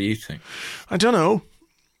around. But what do you think? I don't know.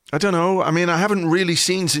 I mean, I haven't really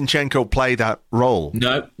seen Zinchenko play that role.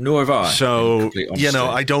 No, nor have I. So,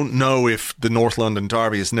 I don't know if the North London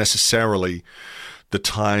derby is necessarily the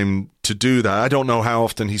time to do that. I don't know how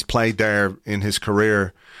often he's played there in his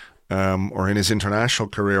career or in his international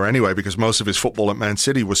career anyway, because most of his football at Man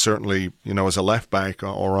City was certainly, as a left back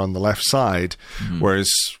or on the left side,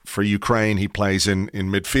 whereas for Ukraine he plays in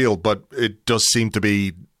midfield. But it does seem to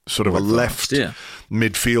be sort of a left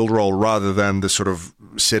midfield role rather than the sort of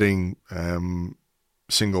sitting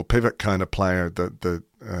single pivot kind of player that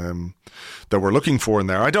we're looking for in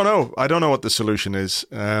there. I don't know what the solution is.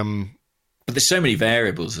 But there's so many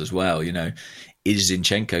variables as well. Is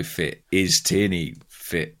Zinchenko fit? Is Tierney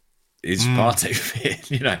fit? Is Partey fit?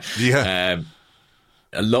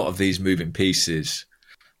 A lot of these moving pieces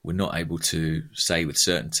we're not able to talk with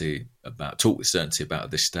certainty about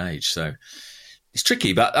at this stage. So it's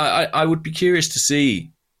tricky, but I would be curious to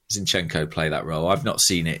see Zinchenko play that role. I've not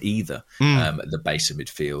seen it either at the base of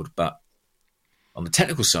midfield, but on the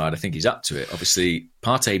technical side, I think he's up to it. Obviously,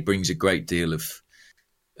 Partey brings a great deal of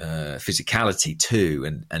physicality too,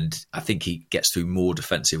 and I think he gets through more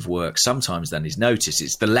defensive work sometimes than is noticed.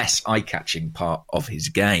 It's the less eye-catching part of his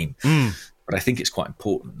game, but I think it's quite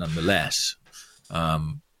important nonetheless.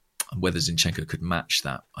 Whether Zinchenko could match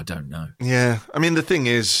that, I don't know. Yeah, I mean, the thing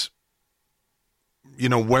is,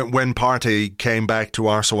 when Partey came back to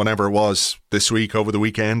Arsenal, whenever it was this week, over the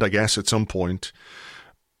weekend, I guess at some point,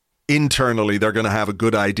 internally they're going to have a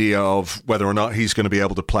good idea of whether or not he's going to be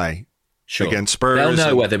able to play against Spurs. They'll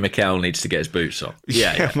know whether Mikel needs to get his boots on.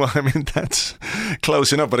 Yeah. Well, I mean, that's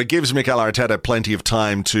close enough, but it gives Mikel Arteta plenty of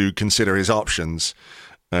time to consider his options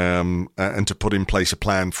and to put in place a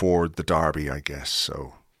plan for the derby, I guess.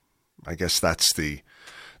 So I guess that's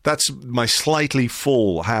my slightly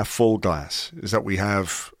half full glass, is that we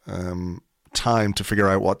have time to figure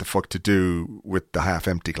out what the fuck to do with the half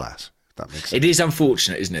empty glass. If that makes sense. It is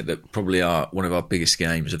unfortunate, isn't it, that probably one of our biggest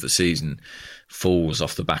games of the season falls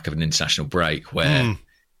off the back of an international break where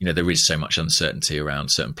there is so much uncertainty around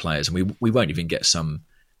certain players, and we won't even get some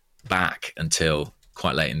back until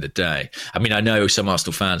quite late in the day. I mean, I know some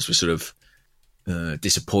Arsenal fans were sort of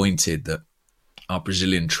disappointed that our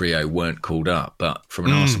Brazilian trio weren't called up, but from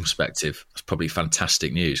an Arsenal perspective, it's probably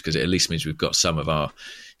fantastic news, because it at least means we've got some of our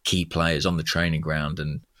key players on the training ground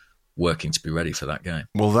and working to be ready for that game.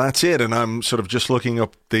 Well, that's it. And I'm sort of just looking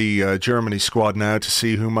up the Germany squad now to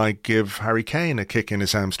see who might give Harry Kane a kick in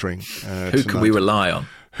his hamstring. Who tonight. Can we rely on?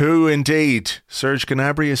 Who indeed? Serge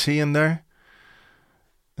Gnabry, is he in there?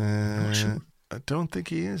 Sure. I don't think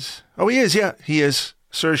he is. Oh, he is. Yeah, he is.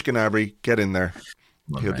 Serge Gnabry, get in there.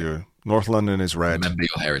 He'll do it. North London is red. Remember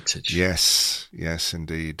your heritage. Yes,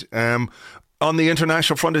 indeed. On the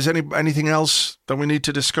international front, is anything else that we need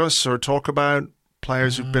to discuss or talk about?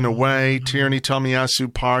 Players who've been away, Tierney,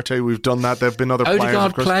 Tomiyasu, Partey, we've done that. There have been other players.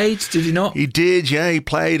 Odegaard played, did he not? He did, yeah, he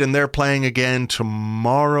played, and they're playing again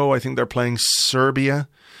tomorrow. I think they're playing Serbia.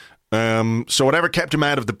 So whatever kept him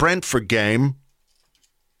out of the Brentford game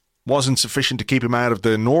wasn't sufficient to keep him out of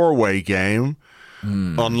the Norway game,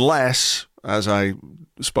 unless, as I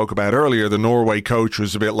spoke about earlier, the Norway coach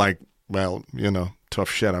was a bit like, well,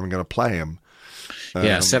 tough shit, I'm going to play him.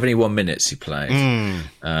 71 minutes he played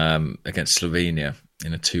against Slovenia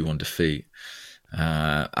in a 2-1 defeat.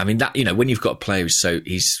 I mean, that when you've got a player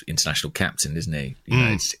he's international captain, isn't he?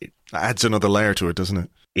 It adds another layer to it, doesn't it?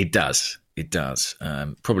 It does.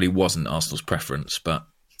 Probably wasn't Arsenal's preference, but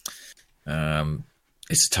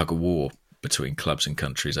it's a tug of war between clubs and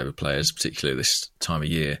countries over players, particularly this time of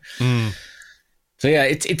year. So yeah,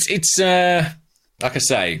 it's like I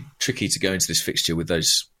say, tricky to go into this fixture with those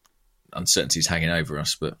uncertainties hanging over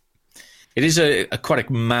us, but It is quite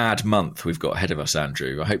a mad month we've got ahead of us,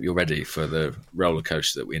 Andrew. I hope you're ready for the roller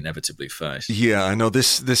coaster that we inevitably face. Yeah, I know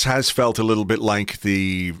this has felt a little bit like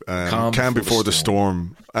the Calm Before the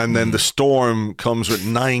Storm. And then the Storm comes with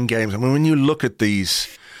 9 games. I mean, when you look at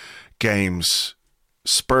these games,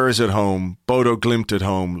 Spurs at home, Bodo Glimt at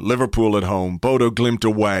home, Liverpool at home, Bodo Glimt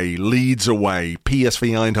away, Leeds away,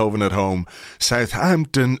 PSV Eindhoven at home,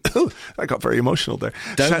 Southampton. I got very emotional there.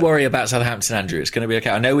 Don't worry about Southampton, Andrew. It's going to be okay.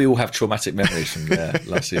 I know we all have traumatic memories from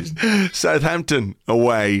last season. Southampton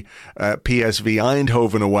away, PSV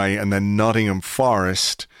Eindhoven away, and then Nottingham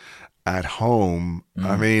Forest at home.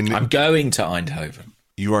 I mean, I'm going to Eindhoven.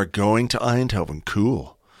 You are going to Eindhoven.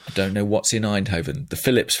 Cool. I don't know what's in Eindhoven. The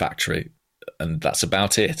Philips factory. And that's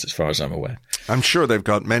about it, as far as I'm aware. I'm sure they've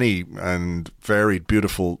got many and varied,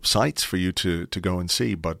 beautiful sites for you to go and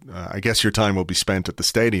see. But I guess your time will be spent at the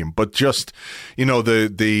stadium. But just,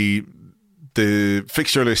 the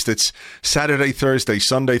fixture list, it's Saturday, Thursday,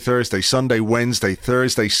 Sunday, Wednesday,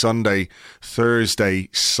 Thursday, Sunday,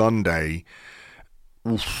 Sunday.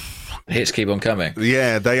 Oof. The hits keep on coming.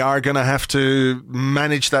 Yeah, they are going to have to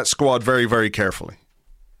manage that squad very, very carefully.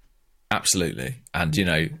 Absolutely. And,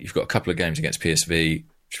 you've got a couple of games against PSV,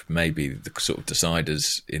 which may be the sort of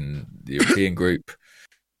deciders in the European group.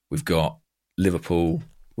 We've got Liverpool.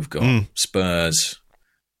 We've got Spurs.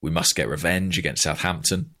 We must get revenge against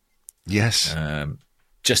Southampton. Yes.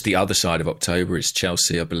 Just the other side of October is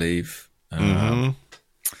Chelsea, I believe. So,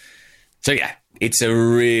 yeah, it's a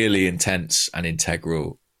really intense and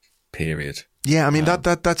integral period. Yeah, I mean,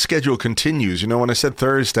 that schedule continues. When I said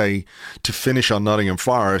Thursday to finish on Nottingham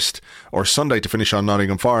Forest, or Sunday to finish on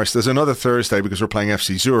Nottingham Forest, there's another Thursday because we're playing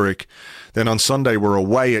FC Zurich. Then on Sunday, we're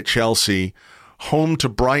away at Chelsea, home to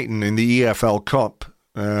Brighton in the EFL Cup,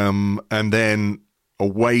 and then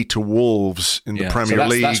away to Wolves in the Premier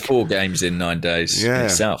League. That's 4 games in 9 days in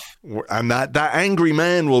itself. And that angry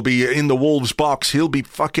man will be in the Wolves box. He'll be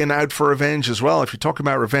fucking out for revenge as well. If you talk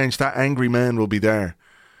about revenge, that angry man will be there.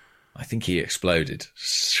 I think he exploded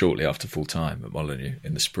shortly after full time at Molineux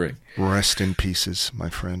in the spring. Rest in pieces, my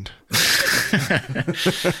friend.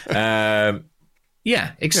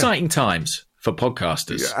 Exciting times for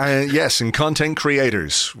podcasters. Yes, and content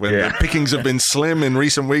creators. When the pickings have been slim in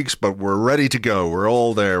recent weeks, but we're ready to go. We're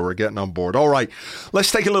all there. We're getting on board. All right, let's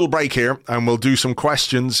take a little break here, and we'll do some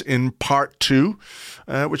questions in part 2,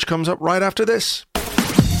 which comes up right after this.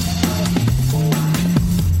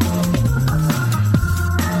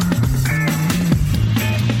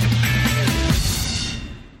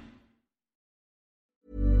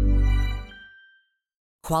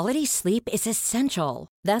 Quality sleep is essential.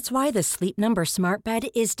 That's why the Sleep Number Smart Bed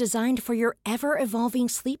is designed for your ever-evolving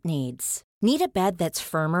sleep needs. Need a bed that's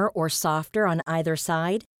firmer or softer on either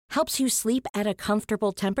side? Helps you sleep at a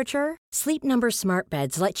comfortable temperature? Sleep Number Smart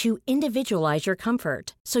Beds let you individualize your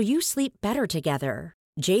comfort, so you sleep better together.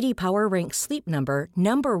 J.D. Power ranks Sleep Number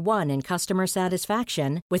number 1 in customer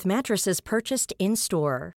satisfaction with mattresses purchased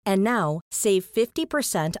in-store. And now, save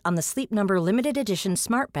 50% on the Sleep Number Limited Edition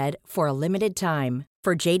Smart Bed for a limited time.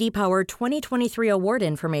 For J.D. Power 2023 award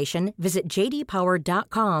information, visit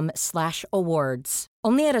jdpower.com/awards.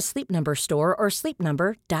 Only at a Sleep Number store or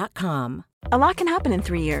sleepnumber.com. A lot can happen in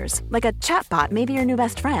 3 years, like a chatbot may be your new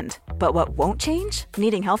best friend. But what won't change?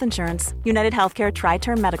 Needing health insurance. United Healthcare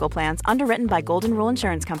Tri-Term Medical Plans, underwritten by Golden Rule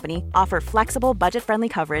Insurance Company, offer flexible, budget-friendly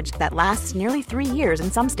coverage that lasts nearly 3 years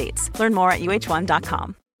in some states. Learn more at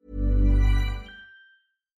UH1.com.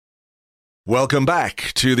 Welcome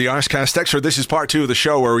back to the Arscast Extra. This is part 2 of the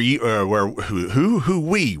show where we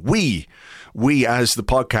as the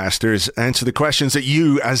podcasters answer the questions that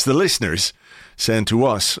you as the listeners send to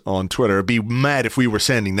us on Twitter. It'd be mad if we were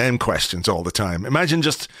sending them questions all the time. Imagine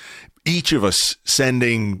just each of us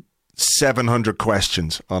sending 700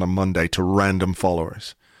 questions on a Monday to random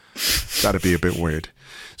followers. That'd be a bit weird.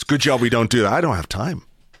 It's a good job we don't do that. I don't have time.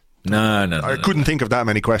 No. I couldn't think of that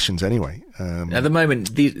many questions anyway. At the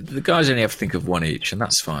moment, the guys only have to think of one each, and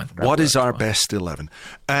that's fine. What is our best 11?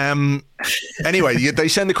 Anyway, they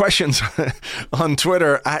send the questions on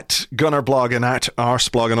Twitter at GunnerBlog and at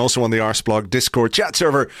Arsblog, and also on the Arsblog Discord chat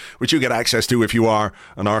server, which you get access to if you are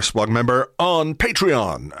an Arsblog member on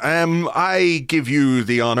Patreon. I give you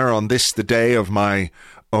the honour on this, the day of my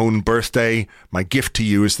own birthday. My gift to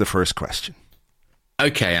you is the first question.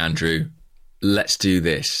 Okay, Andrew. Let's do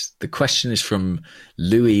this. The question is from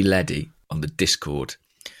Louis Leddy on the Discord.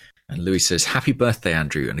 And Louis says, happy birthday,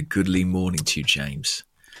 Andrew, and a goodly morning to you, James.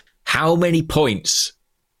 How many points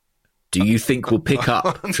do you think we'll pick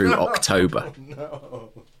up through October?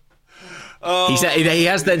 He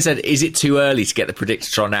has then said, is it too early to get the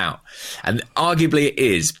Predictatron out? And arguably it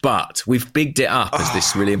is, but we've bigged it up as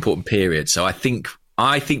this really important period. So I think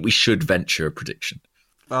we should venture a prediction.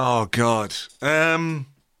 Oh, God.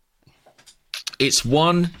 It's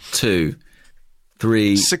 1, 2,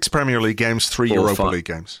 3... 6 Premier League games, 3 4, Europa 5. League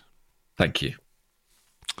games. Thank you.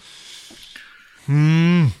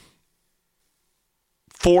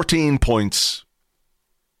 14 points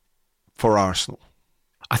for Arsenal.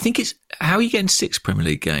 I think it's... How are you getting 6 Premier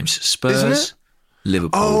League games? Spurs, Isn't it?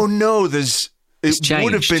 Liverpool. Oh, no, it would have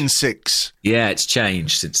changed. been 6. Yeah, it's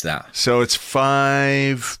changed since that. So it's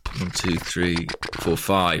 5. 1, 2, 3, 4,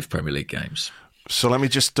 5 Premier League games. So let me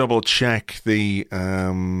just double check the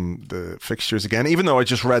fixtures again, even though I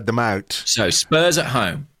just read them out. So Spurs at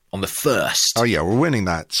home on the 1st. Oh, yeah, we're winning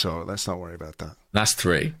that, so let's not worry about that. That's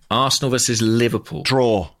 3. Arsenal versus Liverpool.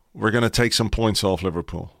 Draw. We're going to take some points off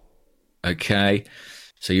Liverpool. Okay.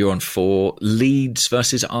 So you're on 4. Leeds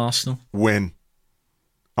versus Arsenal. Win.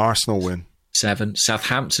 Arsenal win. 7.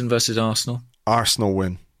 Southampton versus Arsenal. Arsenal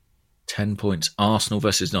win. 10 points. Arsenal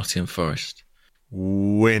versus Nottingham Forest.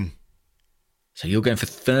 Win. So you're going for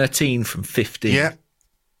 13 from 15. Yeah.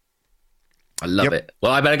 I love it.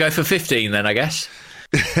 Well, I better go for 15 then, I guess.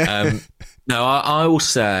 No, I will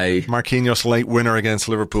say... Marquinhos' late winner against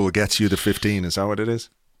Liverpool gets you to 15. Is that what it is?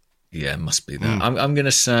 Yeah, it must be that. I'm going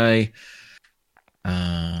to say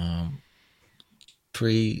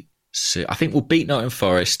 3, 6. I think we'll beat Nottingham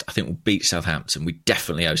Forest. I think we'll beat Southampton. We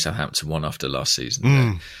definitely owe Southampton one after last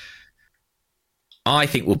season. I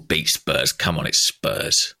think we'll beat Spurs. Come on, it's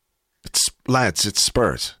Spurs. It's Spurs. Lads,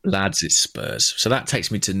 it's Spurs. So that takes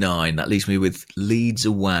me to 9. That leaves me with Leeds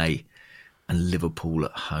away and Liverpool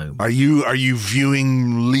at home. Are you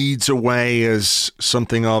viewing Leeds away as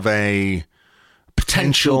something of a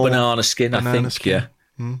potential banana skin? I think. skin?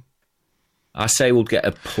 Yeah. I say we'll get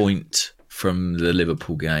a point from the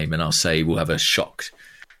Liverpool game, and I'll say we'll have a shock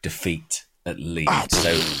defeat at Leeds.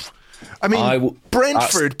 So, I mean,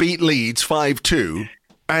 Brentford beat Leeds 5-2,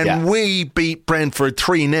 and we beat Brentford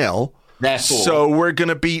 3-0. Therefore, so we're going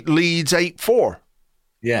to beat Leeds 8-4.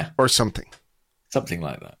 Yeah, or something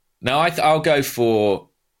like that. No, I'll go for.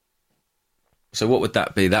 So what would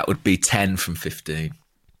that be? That would be 10 from 15.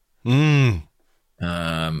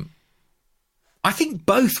 I think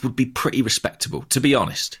both would be pretty respectable, to be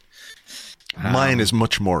honest. Mine is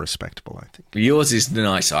much more respectable, I think. Yours is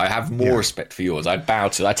nicer. I have more respect for yours. I bow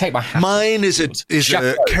to it. I take my hat. Mine is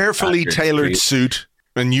a carefully tailored suit,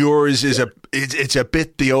 and yours is it's a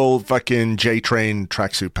bit the old fucking J-Train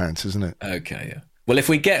tracksuit pants, isn't it? Okay, yeah. Well, if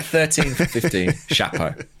we get 13 for 15,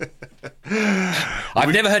 chapeau.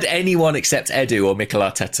 I've never heard anyone except Edu or Mikel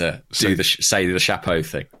Arteta say the chapeau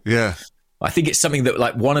thing. Yeah. I think it's something that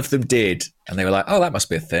like one of them did, and they were like, "Oh, that must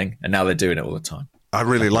be a thing," and now they're doing it all the time. I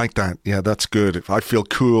really like that. Yeah, that's good. I feel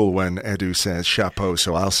cool when Edu says chapeau,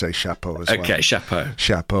 so I'll say chapeau as well. Okay, chapeau.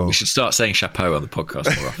 Chapeau. We should start saying chapeau on the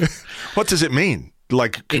podcast more often. What does it mean?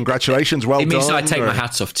 Like, congratulations, well done? It means I take my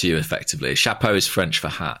hat off to you, effectively. Chapeau is French for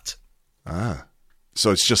hat. Ah.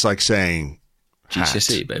 So it's just like saying hat.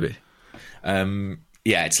 GCSE, baby.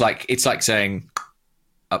 Yeah, it's like saying...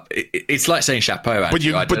 It's like saying chapeau.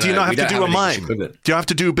 Actually. But do you not have to do a mime? Do you have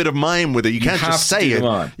to do a bit of mime with it? You can't just say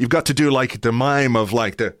it. You've got to do like the mime of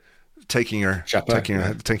like the taking your chapeau.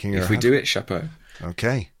 Taking your if we do it, chapeau.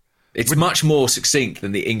 Okay. It's much more succinct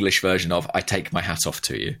than the English version of "I take my hat off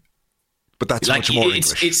to you." But that's like, much more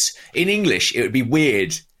English. It's in English. It would be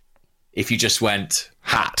weird if you just went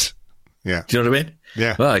hat. Yeah. Do you know what I mean?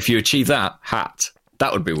 Yeah. Well, if you achieve that hat,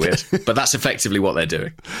 that would be weird. But that's effectively what they're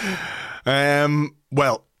doing.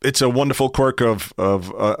 Well, it's a wonderful quirk of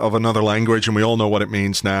another language, and we all know what it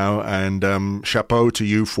means now. And chapeau to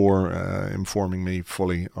you for informing me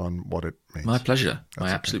fully on what it means. My pleasure. My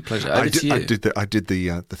absolute pleasure. I did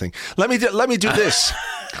the thing. Let me do this.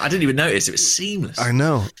 I didn't even notice. It was seamless. I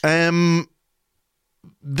know.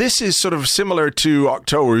 This is sort of similar to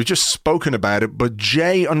October. We've just spoken about it, but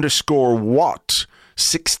J_Watt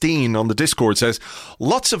 16 on the Discord says,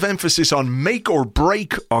 lots of emphasis on make or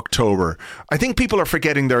break October. I think people are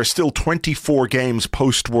forgetting there are still 24 games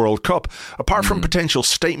post-World Cup. Apart from potential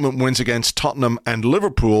statement wins against Tottenham and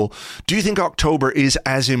Liverpool, do you think October is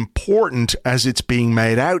as important as it's being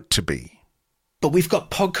made out to be? But we've got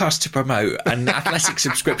podcasts to promote and athletic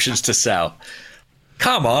subscriptions to sell.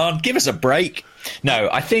 Come on, give us a break. No,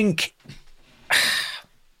 I think...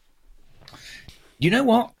 You know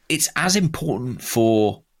what? It's as important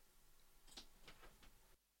for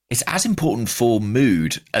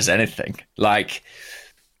mood as anything. Like,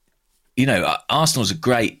 you know, Arsenal's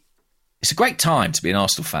it's a great time to be an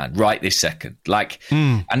Arsenal fan right this second. Like,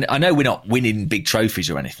 and I know we're not winning big trophies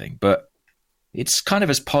or anything, but it's kind of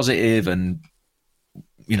as positive and,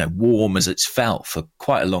 warm as it's felt for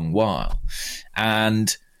quite a long while.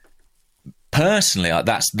 And personally,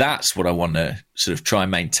 that's what I want to sort of try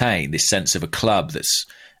and maintain, this sense of a club that's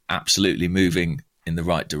absolutely moving in the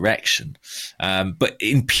right direction. But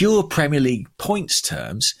in pure Premier League points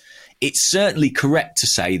terms, it's certainly correct to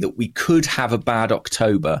say that we could have a bad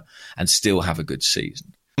October and still have a good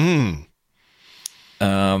season.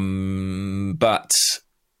 But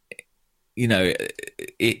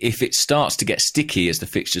if it starts to get sticky as the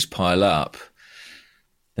fixtures pile up,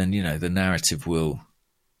 then the narrative will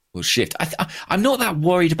shift. I'm not that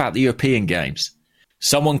worried about the European games.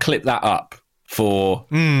 Someone clip that up for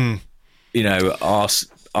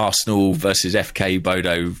Arsenal versus FK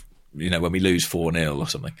Bodo, when we lose 4-0 or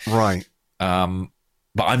something. Right.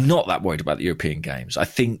 But I'm not that worried about the European games. I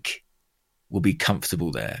think we'll be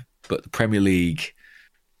comfortable there. But the Premier League,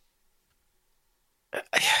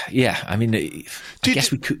 I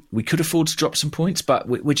guess we could afford to drop some points, but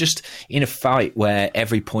we're just in a fight where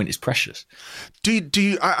every point is precious. Do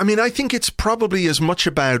you? I think it's probably as much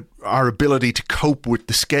about our ability to cope with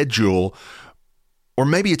the schedule, or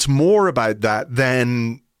maybe it's more about that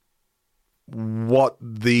than what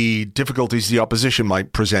the difficulties the opposition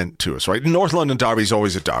might present to us, right? North London derby is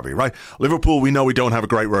always a derby, right? Liverpool, we know we don't have a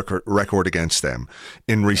great record against them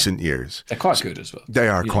in recent years. They're quite good as well. They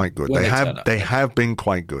are quite good. They have been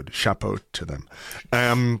quite good. Chapeau to them.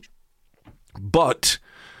 But,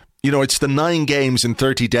 it's the 9 games in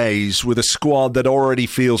 30 days with a squad that already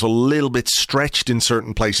feels a little bit stretched in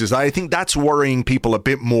certain places. I think that's worrying people a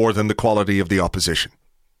bit more than the quality of the opposition.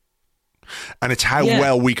 And it's how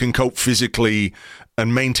well we can cope physically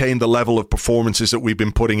and maintain the level of performances that we've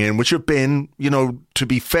been putting in, which have been, to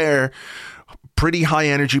be fair, pretty high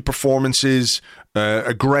energy performances,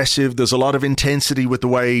 aggressive. There's a lot of intensity with the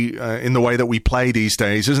way that we play these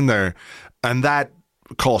days, isn't there? And that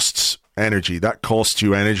costs energy. That costs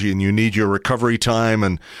you energy, and you need your recovery time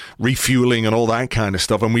and refueling and all that kind of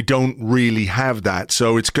stuff. And we don't really have that.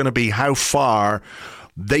 So it's going to be how far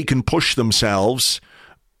they can push themselves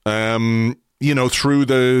through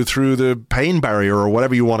the pain barrier or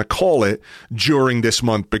whatever you want to call it during this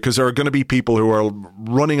month, because there are going to be people who are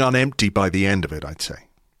running on empty by the end of it, I'd say.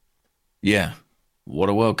 Yeah. What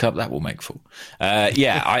a World Cup that will make for.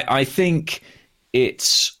 I think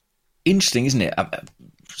it's interesting, isn't it?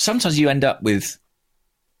 Sometimes you end up with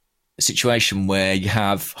a situation where you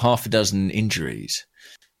have half a dozen injuries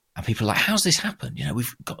and people are like, how's this happened?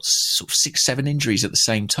 We've got sort of 6-7 injuries at the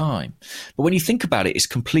same time. But when you think about it, it's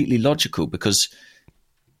completely logical, because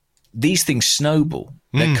these things snowball.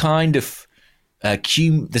 They're kind of,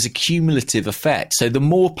 there's a cumulative effect. So the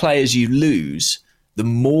more players you lose, the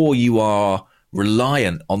more you are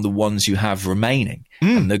reliant on the ones you have remaining.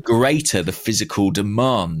 And the greater the physical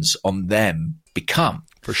demands on them become.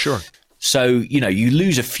 For sure. So, you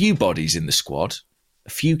lose a few bodies in the squad, a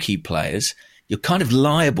few key players, you're kind of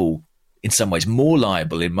liable, in some ways, more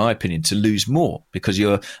liable, in my opinion, to lose more, because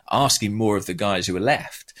you're asking more of the guys who are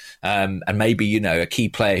left. And maybe, a key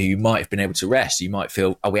player who you might have been able to rest, you might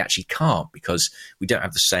feel, we actually can't because we don't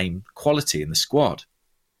have the same quality in the squad.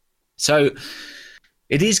 So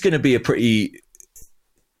it is going to be a pretty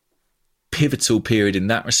pivotal period in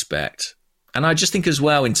that respect. And I just think as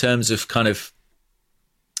well, in terms of kind of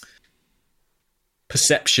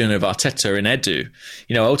perception of Arteta and Edu,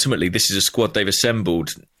 ultimately this is a squad they've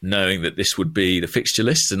assembled knowing that this would be the fixture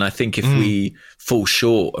list. And I think if we fall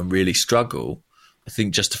short and really struggle, I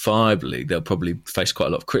think justifiably they'll probably face quite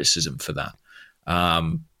a lot of criticism for that.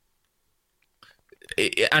 I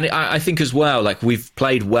think as well, like, we've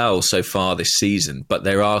played well so far this season, but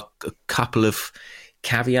there are a couple of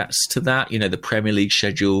caveats to that. The Premier League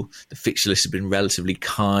schedule, the fixture list has been relatively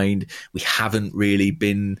kind. We haven't really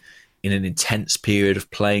been in an intense period of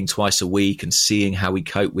playing twice a week and seeing how we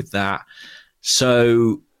cope with that.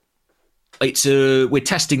 So we're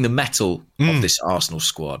testing the mettle of this Arsenal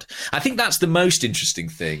squad. I think that's the most interesting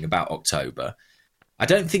thing about October. I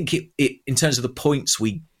don't think it in terms of the points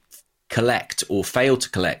we collect or fail to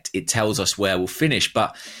collect, it tells us where we'll finish,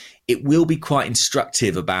 but it will be quite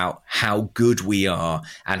instructive about how good we are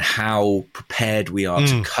and how prepared we are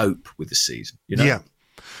to cope with the season. Yeah.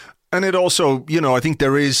 And it also, I think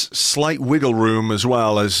there is slight wiggle room as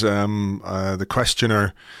well, as the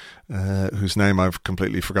questioner, whose name I've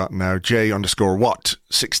completely forgotten now,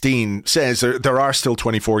 J_Watt16 says, there are still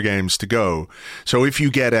 24 games to go. So if you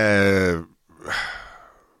get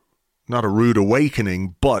not a rude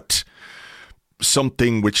awakening, but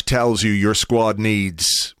something which tells you your squad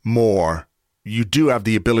needs more, you do have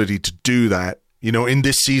the ability to do that, in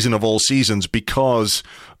this season of all seasons, because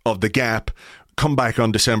of the gap. come back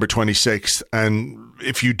on December 26th, and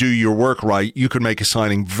if you do your work right, you could make a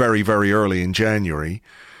signing very, very early in January.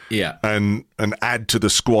 Yeah. And add to the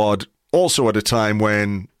squad also at a time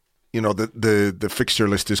when, the fixture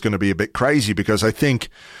list is going to be a bit crazy, because I think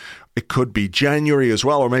it could be January as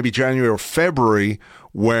well, or maybe January or February,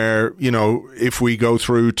 where, if we go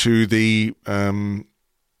through to the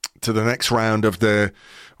next round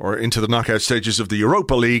or into the knockout stages of the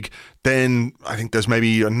Europa League, then I think there's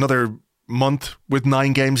maybe another month with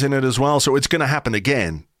 9 games in it as well. So it's going to happen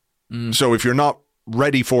again. So if you're not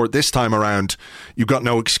ready for it this time around, you've got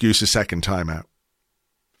no excuse a second time out.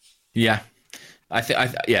 Yeah.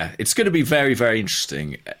 It's going to be very, very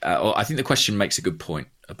interesting. I think the question makes a good point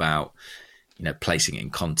about, placing it in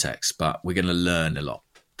context, but we're going to learn a lot.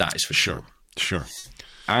 That is for sure. Sure.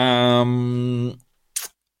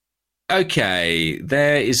 Okay,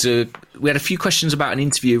 we had a few questions about an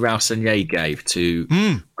interview Raul Sanllehi gave to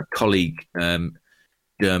a colleague,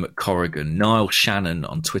 Dermot Corrigan. Niall Shannon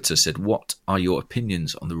on Twitter said, "What are your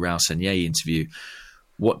opinions on the Raul Sanllehi interview?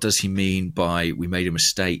 What does he mean by we made a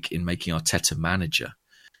mistake in making Arteta manager?"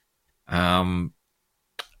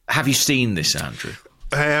 Have you seen this, Andrew?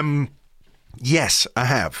 Yes, I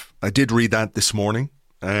have. I did read that this morning.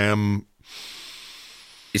 It's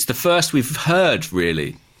the first we've heard,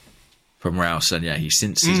 really, from Raul Sanllehi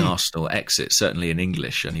since his Arsenal exit, certainly in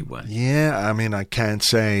English anyway. Yeah, I mean, I can't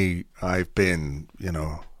say I've been,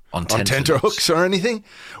 on tenterhooks or anything,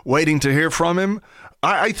 waiting to hear from him.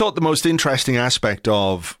 I thought the most interesting aspect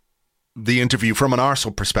of the interview, from an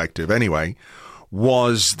Arsenal perspective anyway,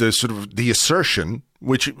 was the sort of the assertion,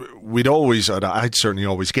 which I'd certainly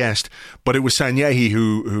always guessed, but it was Sanllehi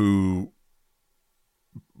who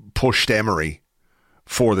pushed Emery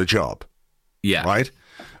for the job. Yeah. Right?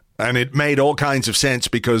 And it made all kinds of sense,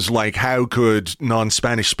 because, how could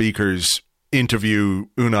non-Spanish speakers interview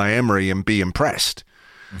Unai Emery and be impressed?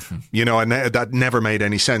 Mm-hmm. And that never made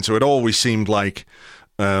any sense. So it always seemed like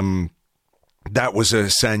that was a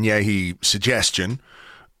Sanllehi suggestion.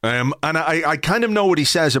 And I kind of know what he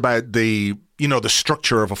says about the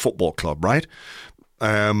structure of a football club, right?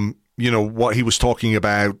 What he was talking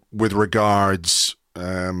about with regards,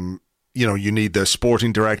 you need the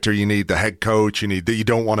sporting director, you need the head coach, you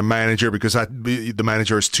don't want a manager, because the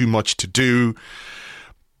manager has too much to do.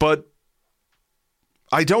 But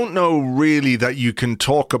I don't know really that you can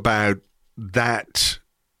talk about that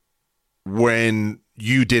when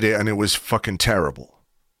you did it and it was fucking terrible.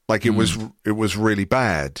 It was really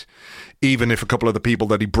bad. Even if a couple of the people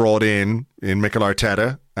that he brought in Mikel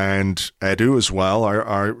Arteta and Edu as well,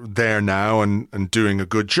 are there now and doing a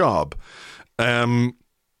good job. I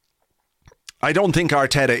don't think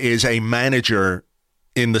Arteta is a manager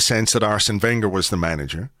in the sense that Arsene Wenger was the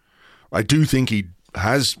manager. I do think he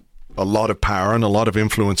has a lot of power and a lot of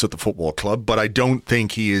influence at the football club, but I don't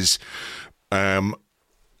think he is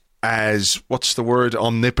as, what's the word,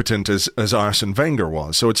 omnipotent as Arsene Wenger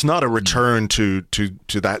was. So it's not a return to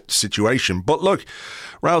that situation. But look,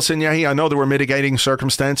 Raul Sanllehi, I know there were mitigating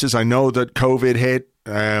circumstances. I know that COVID hit.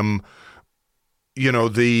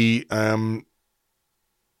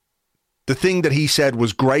 The thing that he said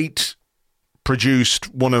was great,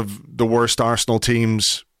 produced one of the worst Arsenal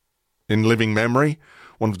teams in living memory,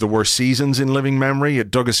 one of the worst seasons in living memory.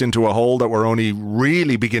 It dug us into a hole that we're only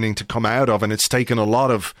really beginning to come out of, and it's taken a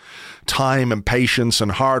lot of time and patience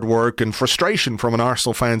and hard work and frustration from an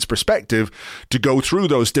Arsenal fan's perspective to go through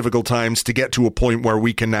those difficult times to get to a point where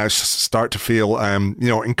we can now start to feel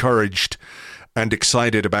encouraged and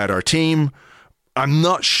excited about our team. I'm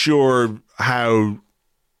not sure how,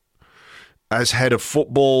 as head of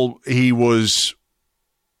football, he was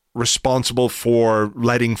responsible for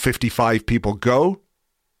letting 55 people go,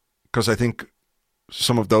 because I think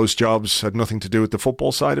some of those jobs had nothing to do with the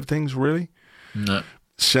football side of things, really. No.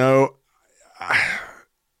 So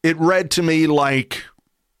it read to me like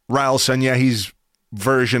Raul Sanllehi's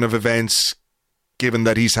version of events, given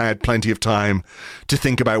that he's had plenty of time to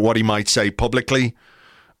think about what he might say publicly.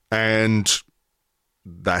 And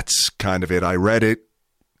that's kind of it. I read it,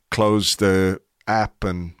 closed the app,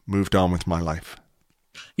 and moved on with my life.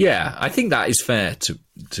 Yeah, I think that is fair,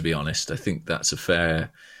 to be honest. I think that's a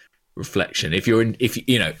fair reflection. It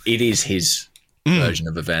is his version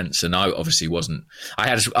of events, and I obviously wasn't. I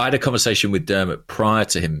had a conversation with Dermot prior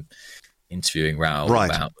to him interviewing Raul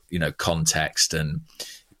about context, and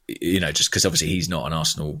just because obviously he's not an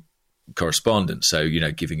Arsenal correspondent, so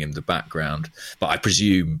giving him the background. But I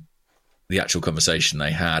presume the actual conversation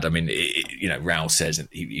they had, I mean, Raul says that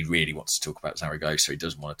he really wants to talk about Zaragoza. He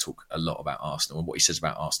doesn't want to talk a lot about Arsenal, and what he says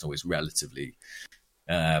about Arsenal is relatively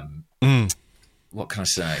what can I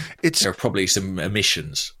say? There are probably some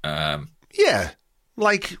omissions. Yeah,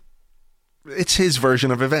 like it's his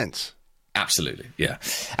version of events. Absolutely, yeah.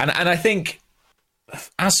 And I think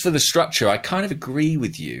as for the structure, I kind of agree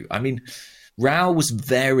with you. I mean, Raul was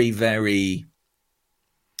very, very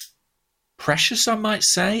precious, I might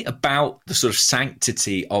say, about the sort of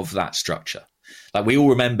sanctity of that structure. Like we all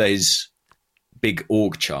remember his big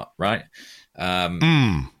org chart, right?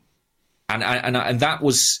 And that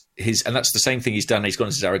was his, and that's the same thing he's done. He's gone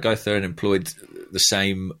to Zaragoza and employed the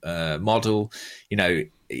same model. You know,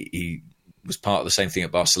 he was part of the same thing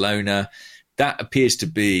at Barcelona. That appears to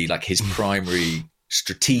be like his primary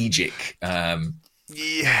strategic. I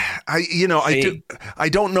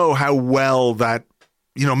don't know how well that,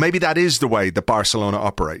 maybe that is the way that Barcelona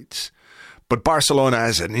operates. But Barcelona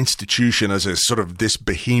as an institution, as a sort of this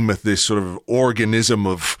behemoth, this sort of organism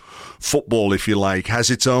of football, if you like, has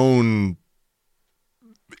its own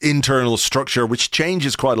internal structure, which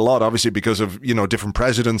changes quite a lot, obviously, because of, different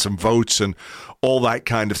presidents and votes and all that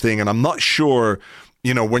kind of thing. And I'm not sure,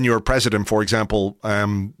 when you're a president, for example,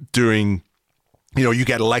 doing... you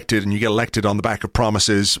get elected, and you get elected on the back of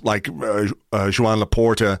promises, like Joan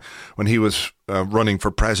Laporta, when he was running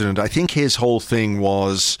for president. I think his whole thing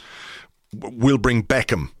was, we'll bring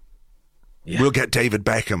Beckham. Yeah. We'll get David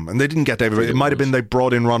Beckham. And they didn't get David. It might have been they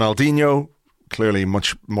brought in Ronaldinho, clearly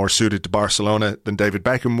much more suited to Barcelona than David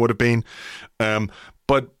Beckham would have been.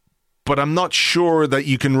 But I'm not sure that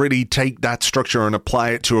you can really take that structure and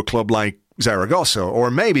apply it to a club like Zaragoza, or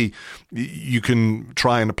maybe you can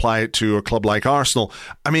try and apply it to a club like Arsenal.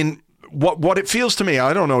 I mean, what it feels to me,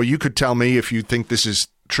 I don't know, you could tell me if you think this is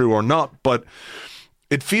true or not, but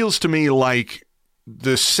it feels to me like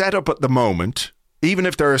the setup at the moment, even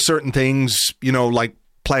if there are certain things, like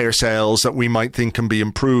player sales that we might think can be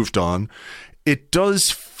improved on, it does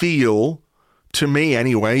feel, to me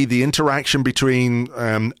anyway, the interaction between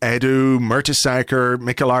Edu, Mertesacker,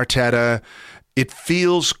 Mikel Arteta, it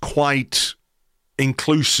feels quite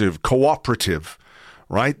inclusive, cooperative,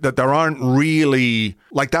 right? That there aren't really,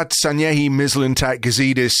 like that Sanyehi, Mislintat,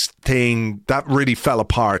 Gazidis thing, that really fell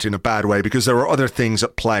apart in a bad way because there were other things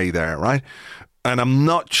at play there, right? And I'm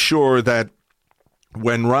not sure that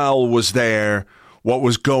when Raul was there, what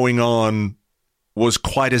was going on was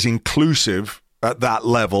quite as inclusive at that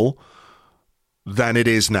level than it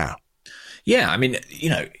is now. Yeah, I mean,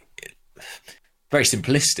 very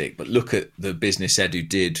simplistic, but look at the business Edu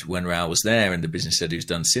did when Raul was there and the business Edu's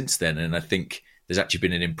done since then. And I think there's actually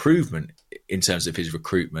been an improvement in terms of his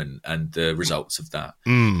recruitment and the results of that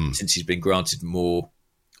since he's been granted more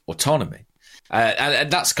autonomy.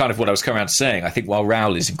 And that's kind of what I was coming around to saying. I think while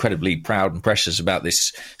Raul is incredibly proud and precious about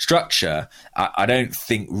this structure, I don't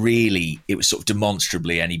think really it was sort of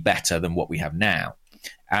demonstrably any better than what we have now.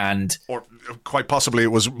 Or quite possibly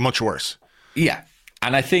it was much worse. Yeah.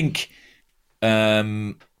 And I think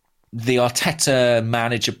the Arteta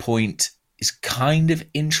manager point is kind of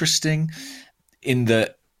interesting in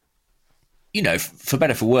that, for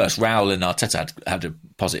better for worse, Raul and Arteta had a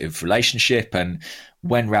positive relationship. And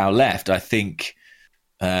when Raul left, I think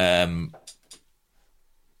Mikel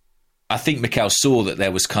saw that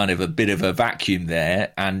there was kind of a bit of a vacuum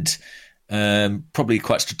there, and probably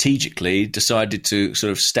quite strategically decided to sort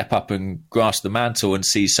of step up and grasp the mantle and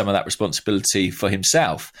seize some of that responsibility for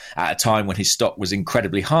himself at a time when his stock was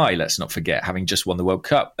incredibly high. Let's not forget, having just won the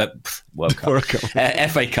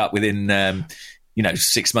FA Cup within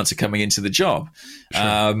 6 months of coming into the job.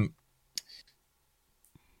 Sure.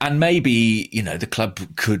 And maybe, the club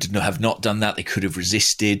could have not done that. They could have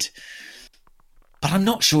resisted. But I'm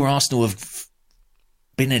not sure Arsenal have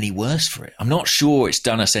been any worse for it. I'm not sure it's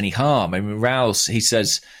done us any harm. I mean, Raul, he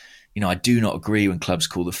says, I do not agree when clubs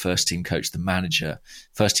call the first team coach the manager.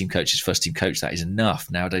 First team coach is first team coach. That is enough.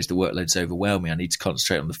 Nowadays, the workload's overwhelming. I need to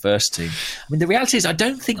concentrate on the first team. I mean, the reality is I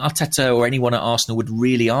don't think Arteta or anyone at Arsenal would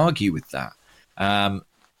really argue with that.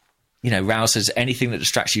 Raul says anything that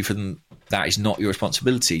distracts you from that is not your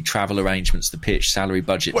responsibility. Travel arrangements, the pitch, salary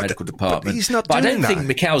budget, medical department. But he's not but doing I don't think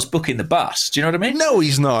Mikel's booking the bus. Do you know what I mean? No,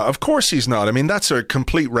 he's not. Of course he's not. I mean, that's a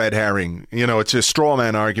complete red herring. It's a straw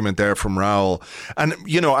man argument there from Raul. And,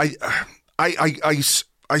 I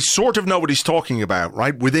sort of know what he's talking about,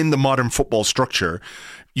 right? Within the modern football structure,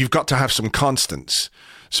 you've got to have some constants.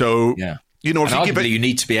 So... yeah. If arguably you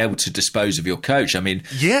need to be able to dispose of your coach. I mean,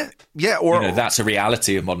 or that's a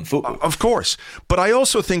reality of modern football. Of course. But I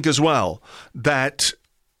also think as well that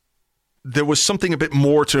there was something a bit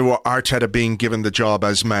more to Arteta being given the job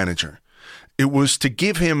as manager. It was to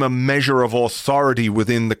give him a measure of authority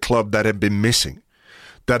within the club that had been missing.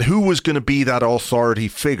 That who was going to be that authority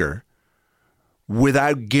figure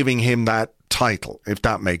without giving him that title, if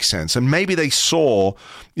that makes sense. And maybe they saw,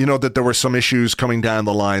 that there were some issues coming down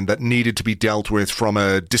the line that needed to be dealt with from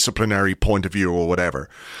a disciplinary point of view or whatever.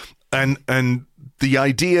 And the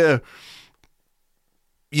idea,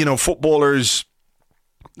 footballers,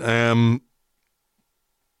 they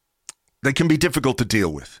can be difficult to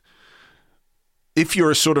deal with. If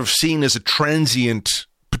you're sort of seen as a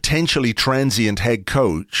potentially transient head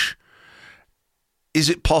coach, is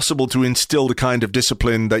it possible to instill the kind of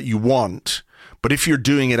discipline that you want? But if you're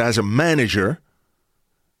doing it as a manager,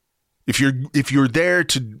 if you're there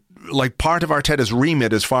to, like, part of Arteta's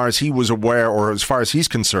remit, as far as he was aware or as far as he's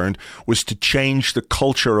concerned, was to change the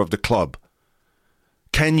culture of the club.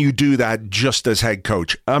 Can you do that just as head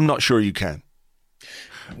coach? I'm not sure you can.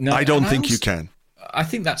 No, I don't think you can. I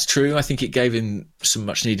think that's true. I think it gave him some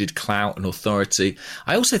much needed clout and authority.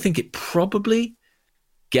 I also think it probably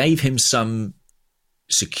gave him some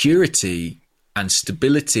security and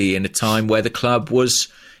stability in a time where the club was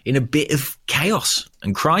in a bit of chaos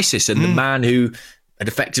and crisis. And the man who had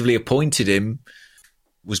effectively appointed him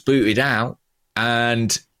was booted out.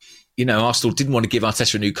 And, Arsenal didn't want to give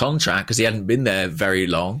Arteta a new contract because he hadn't been there very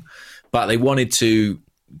long. But they wanted to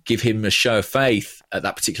give him a show of faith at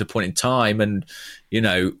that particular point in time and,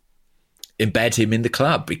 embed him in the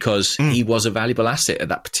club because he was a valuable asset at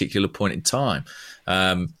that particular point in time.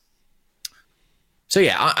 So,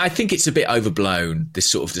 yeah, I think it's a bit overblown, this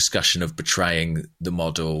sort of discussion of betraying the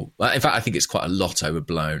model. In fact, I think it's quite a lot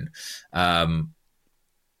overblown. And,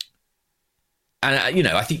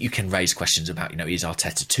 I think you can raise questions about, is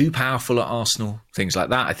Arteta too powerful at Arsenal? Things like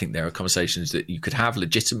that. I think there are conversations that you could have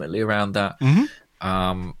legitimately around that.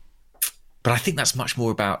 But I think that's much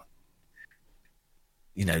more about,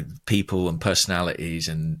 people and personalities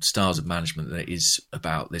and styles of management than it is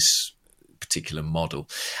about this particular model.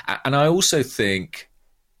 And I also think,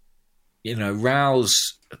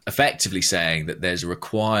 Raul's effectively saying that there's a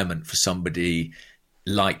requirement for somebody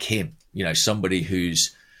like him, somebody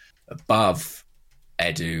who's above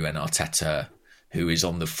Edu and Arteta, who is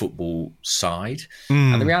on the football side.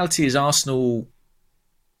 And the reality is Arsenal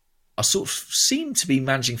are sort of seem to be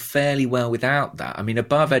managing fairly well without that. I mean,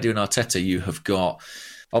 above Edu and Arteta, you have got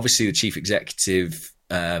obviously the chief executive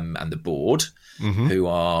and the board, who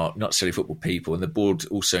are not necessarily football people. And the board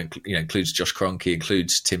also includes Josh Kroenke,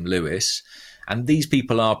 includes Tim Lewis. And these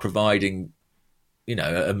people are providing,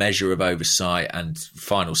 a measure of oversight and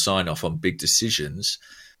final sign-off on big decisions.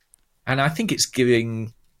 And I think it's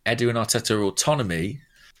giving Edu and Arteta autonomy.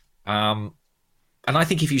 And I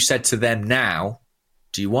think if you said to them now,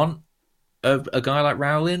 do you want a guy like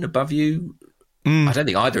Raul in above you? I don't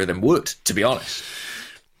think either of them would, to be honest.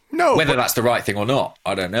 No. Whether that's the right thing or not,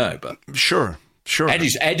 I don't know. But Sure.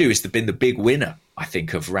 Edu has been the big winner, I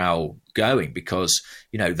think, of Raul going because,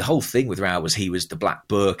 the whole thing with Raul was he was the black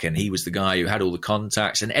book and he was the guy who had all the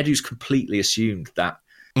contacts. And Edu's completely assumed that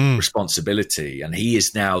responsibility. And he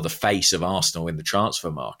is now the face of Arsenal in the transfer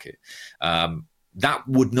market. That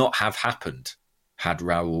would not have happened had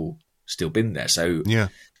Raul still been there. So, yeah.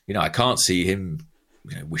 I can't see him,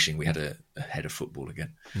 wishing we had a head of football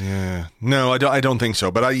again. Yeah, no, I don't think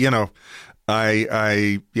so. But I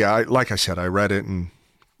like I said, I read it and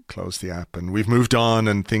closed the app, and we've moved on,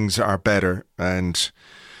 and things are better. And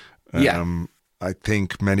I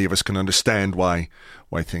think many of us can understand why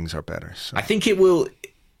things are better. So. I think it will,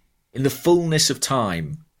 in the fullness of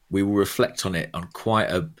time, we will reflect on it on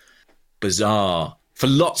quite a bizarre, for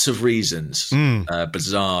lots of reasons,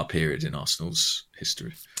 bizarre period in Arsenal's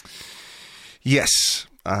history. Yes,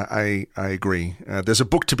 I agree. There's a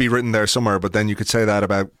book to be written there somewhere, but then you could say that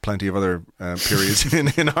about plenty of other periods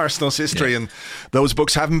in Arsenal's history. Yeah. And those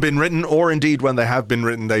books haven't been written, or indeed when they have been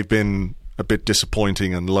written, they've been a bit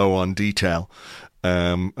disappointing and low on detail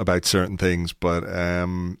about certain things. But, there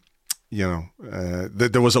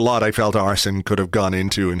was a lot I felt Arsene could have gone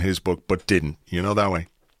into in his book, but didn't, that way.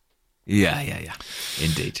 Yeah.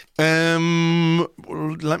 Indeed.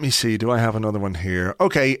 Let me see. Do I have another one here?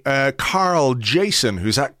 Okay. Carl Jason,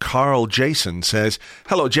 who's at Carl Jason, says,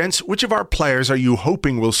 "Hello, gents. Which of our players are you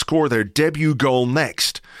hoping will score their debut goal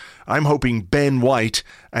next? I'm hoping Ben White,"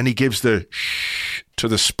 and he gives the shh to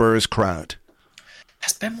the Spurs crowd.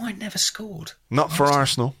 Has Ben White never scored? Not for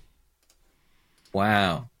Arsenal.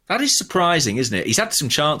 Wow. That is surprising, isn't it? He's had some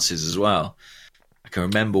chances as well. I can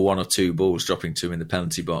remember one or two balls dropping to him in the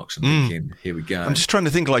penalty box and thinking, here we go. I'm just trying to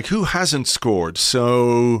think, who hasn't scored?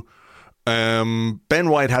 So, Ben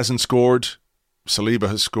White hasn't scored. Saliba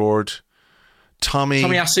has scored.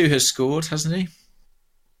 Tomiyasu has scored, hasn't he?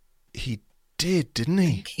 He did, didn't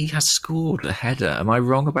he? He has scored a header. Am I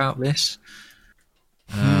wrong about this?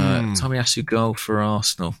 Tomiyasu goal for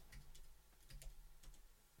Arsenal.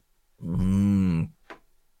 Maybe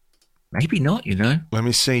not, you know. Let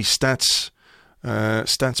me see. Stats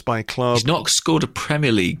by club. He's not scored a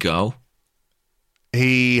Premier League goal.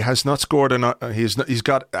 He has not scored he's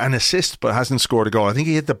got an assist, but hasn't scored a goal. I think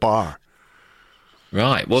he hit the bar.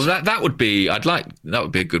 Right. Well, that would be a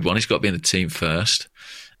good one. He's got to be in the team first.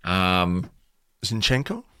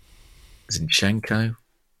 Zinchenko?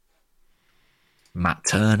 Matt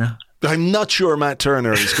Turner. I'm not sure Matt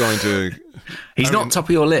Turner is going to... He's not top of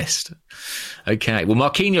your list. Okay. Well,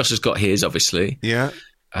 Marquinhos has got his, obviously. Yeah.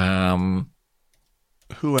 Who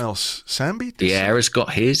else? Sambi? Vieira's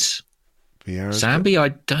got his. Sambi, I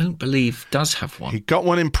don't believe, does have one. He got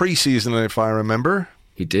one in pre-season, if I remember.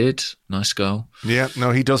 He did. Nice goal. Yeah. No,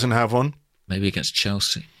 he doesn't have one. Maybe against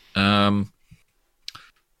Chelsea. I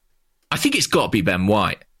think it's got to be Ben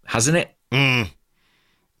White, hasn't it?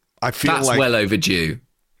 I feel that's well overdue.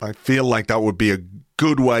 I feel like that would be a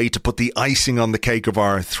good way to put the icing on the cake of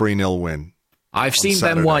our 3-0 win. I've seen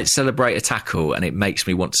Saturday. Ben White celebrate a tackle, and it makes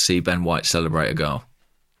me want to see Ben White celebrate a goal.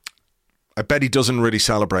 I bet he doesn't really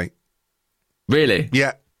celebrate. Really?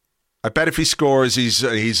 Yeah. I bet if he scores, he's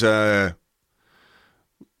a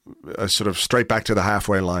sort of straight back to the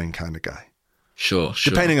halfway line kind of guy. Sure.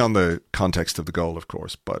 Depending on the context of the goal, of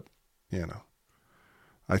course, but, you know.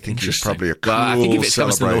 I think he's probably a cool I think if it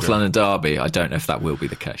comes to the North celebrator. London derby, I don't know if that will be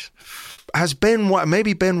the case. Has Ben White,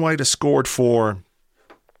 maybe Ben White has scored for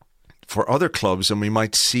other clubs, and we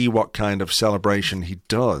might see what kind of celebration he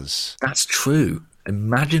does. That's true.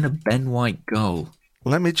 Imagine a Ben White goal.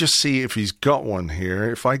 Let me just see if he's got one here.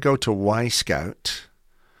 If I go to Y-Scout.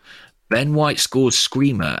 Ben White scores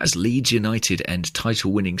screamer as Leeds United end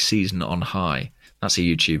title-winning season on high. That's a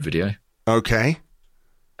YouTube video. Okay.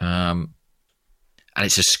 And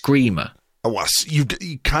it's a screamer. Oh, well, you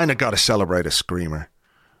kind of got to celebrate a screamer.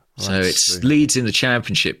 So it's Leeds in the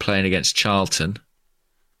Championship playing against Charlton.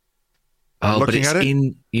 I'm but looking it's at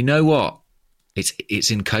it. you know what? It's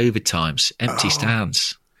in COVID times, empty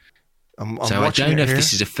stands. I'm So I don't know if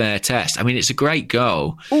this is a fair test. I mean, it's a great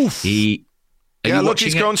goal. Oof. Look,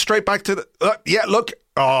 He's going straight back to the... look.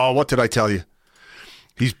 Oh, what did I tell you?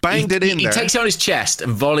 He's banged it in there. He takes it on his chest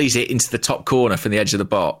and volleys it into the top corner from the edge of the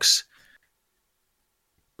box.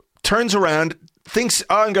 Turns around, thinks,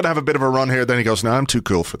 I'm going to have a bit of a run here. Then he goes, no, I'm too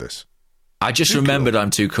cool for this. I just remembered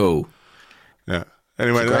I'm too cool. Yeah.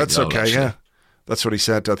 Anyway, It's a great that's goal, okay. actually. Yeah. That's what he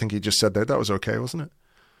said. I think he just said that. That was okay, wasn't it?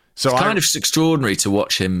 So It's kind of extraordinary to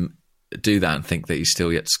watch him do that and think that he's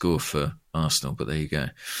still yet to score for Arsenal, but there you go.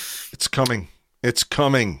 It's coming. It's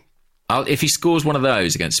coming. If he scores one of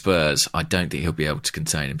those against Spurs, I don't think he'll be able to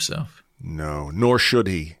contain himself. No, nor should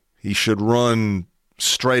he. He should run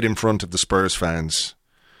straight in front of the Spurs fans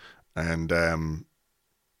and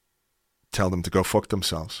tell them to go fuck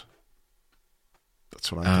themselves.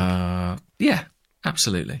 That's what I think. Yeah,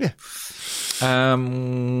 absolutely. Yeah.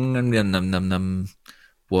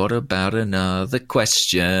 What about another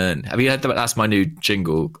question? Have you heard that? That's my new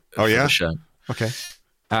jingle for yeah? the show. Okay.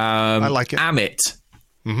 I like it. Amit.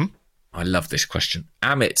 Mm-hmm. I love this question.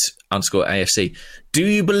 Amit _AFC. Do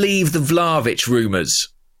you believe the Vlahovic rumours?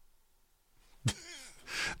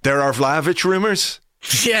 There are Vlahovic rumours?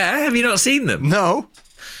 Yeah, have you not seen them? No.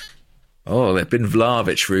 Oh, there have been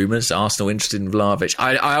Vlahovic rumours. Arsenal interested in Vlahovic.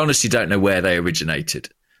 I honestly don't know where they originated.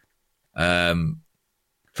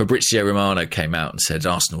 Fabrizio Romano came out and said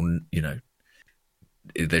Arsenal,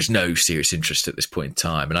 there's no serious interest at this point in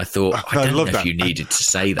time. And I thought, I don't know if you needed to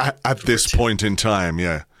say that. At this point in time,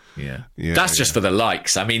 yeah. Yeah. That's just for the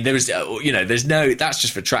likes. I mean, that's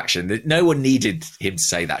just for traction. No one needed him to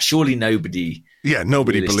say that. Surely nobody... Yeah,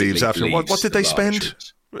 nobody believes after... believes What did they spend?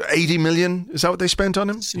 80 million? Is that what they spent on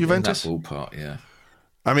him, Juventus? In that ballpark, yeah.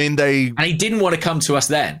 I mean, And he didn't want to come to us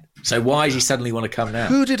then. So why does he suddenly want to come now?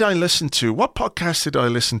 Who did I listen to? What podcast did I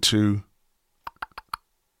listen to?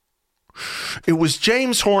 It was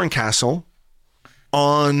James Horncastle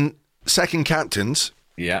on Second Captains.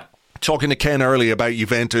 Yeah. Talking to Ken early about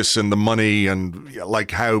Juventus and the money and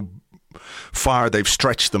like how far they've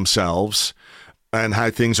stretched themselves and how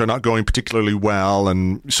things are not going particularly well.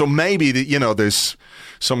 And so maybe, there's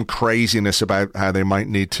some craziness about how they might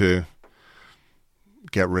need to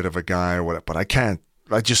get rid of a guy or whatever. But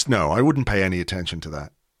I wouldn't pay any attention to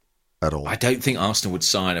that at all. I don't think Arsenal would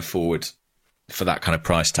sign a forward for that kind of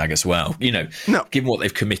price tag as well. No. Given what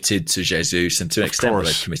they've committed to Jesus and to an extent what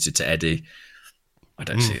they've committed to Eddie. I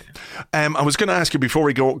don't see it. I was going to ask you, before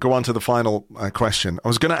we go on to the final question, I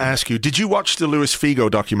was going to ask you, did you watch the Luis Figo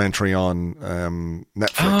documentary on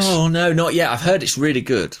Netflix? Oh, no, not yet. I've heard it's really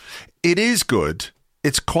good. It is good.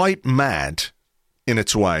 It's quite mad in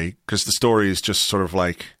its way, because the story is just sort of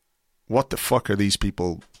like what the fuck are these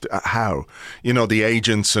people? How? The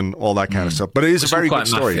agents and all that kind of stuff. But it is a very good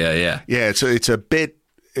story. Mafia, yeah.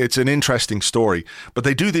 It's an interesting story. But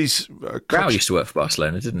they do these. Grau used to work for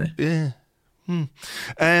Barcelona, didn't he? Yeah.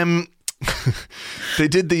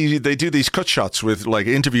 They do these cut shots with like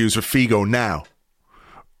interviews with Figo now,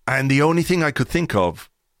 and the only thing I could think of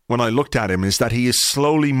when I looked at him is that he is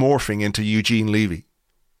slowly morphing into Eugene Levy.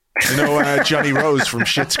 Johnny Rose from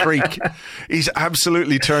Schitt's Creek. He's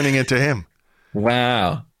absolutely turning into him.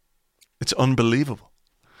 Wow. It's unbelievable.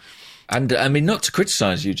 And I mean, not to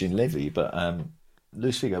criticise Eugene Levy, but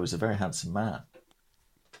Luis Figo was a very handsome man.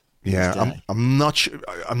 Yeah, I'm not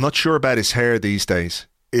sure about his hair these days.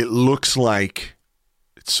 It looks like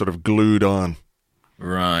it's sort of glued on.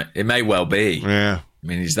 Right. It may well be. Yeah. I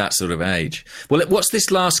mean, he's that sort of age. Well, what's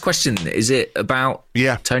this last question? Is it about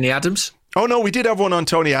Tony Adams? Oh, no, we did have one on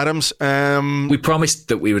Tony Adams. We promised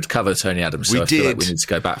that we would cover Tony Adams, so I feel like we need to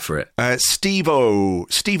go back for it. Steve-O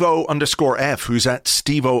 _F, who's at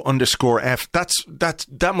Steve-O _F.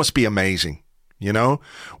 That must be amazing,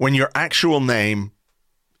 when your actual name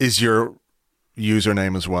is your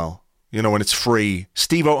username as well. When it's free.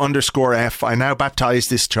 Steve-O _F. I now baptize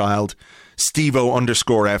this child, Steve-O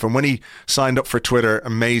 _F. And when he signed up for Twitter,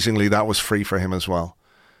 amazingly, that was free for him as well.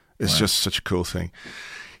 It's just such a cool thing.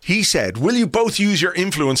 He said, will you both use your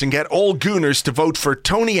influence and get all Gooners to vote for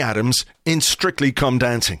Tony Adams in Strictly Come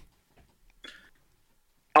Dancing?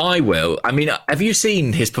 I will. I mean, have you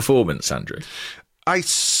seen his performance, Andrew? I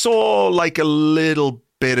saw like a little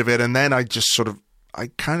bit of it, and then I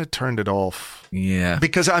kind of turned it off. Yeah.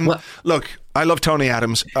 Because look, I love Tony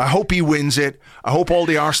Adams. I hope he wins it. I hope all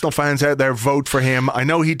the Arsenal fans out there vote for him. I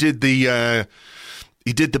know he did the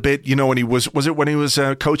bit, when he was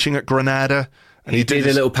coaching at Granada? And he did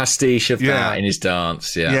a little pastiche of that in his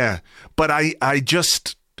dance, Yeah, but I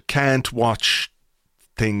just can't watch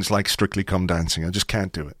things like Strictly Come Dancing. I just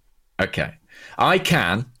can't do it. Okay. I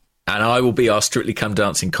can, and I will be our Strictly Come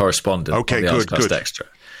Dancing correspondent on the Arsecast Extra.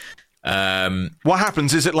 What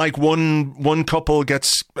happens? Is it like one couple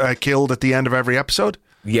gets killed at the end of every episode?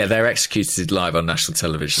 Yeah, they're executed live on national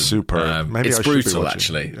television. Super. It's brutal,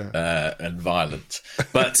 actually, and violent.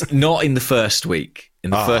 But not in the first week. In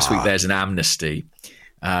the first week, there's an amnesty.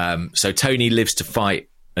 So Tony lives to fight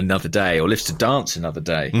another day, or lives to dance another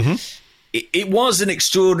day. Mm-hmm. It was an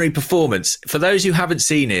extraordinary performance. For those who haven't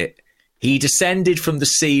seen it, he descended from the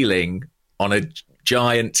ceiling on a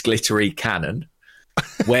giant glittery cannon,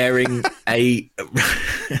 wearing a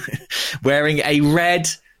red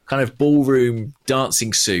kind of ballroom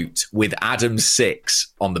dancing suit with Adams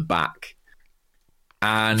 6 on the back.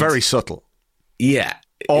 And very subtle. Yeah.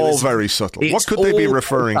 All very subtle. What could they be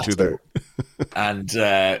referring to there? And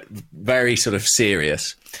very sort of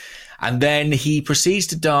serious. And then he proceeds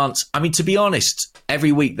to dance. I mean, to be honest,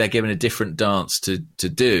 every week they're given a different dance to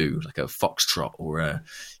do, like a foxtrot or a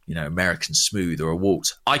American smooth or a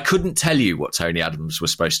waltz. I couldn't tell you what Tony Adams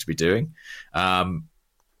was supposed to be doing.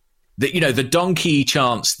 The donkey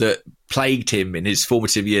chants that plagued him in his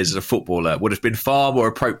formative years as a footballer would have been far more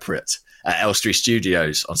appropriate at Elstree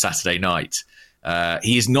Studios on Saturday night.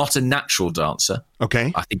 He is not a natural dancer.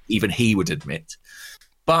 Okay. I think even he would admit.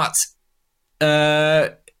 But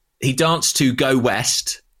he danced to Go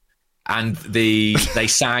West, and they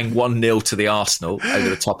sang 1-0 to the Arsenal over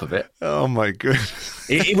the top of it. Oh, my goodness.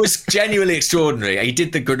 It was genuinely extraordinary. He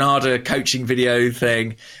did the Granada coaching video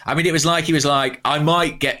thing. I mean, it was like he was like, I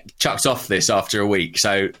might get chucked off this after a week,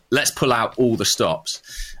 so let's pull out all the stops.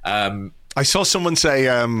 I saw someone say,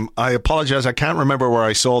 I apologize, I can't remember where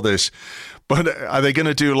I saw this, but are they going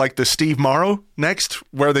to do like the Steve Morrow next,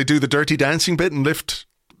 where they do the Dirty Dancing bit and lift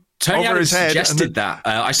Tony over Adams his head? Suggested that.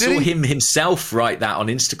 I saw him himself write that on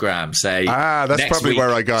Instagram. Say, that's next probably week, where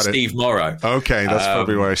I got Steve Morrow. Okay, that's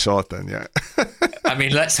probably where I saw it then. Yeah. I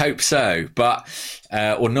mean, let's hope so, but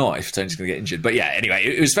or not if Tony's going to get injured. But yeah, anyway,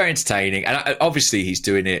 it was very entertaining, and obviously he's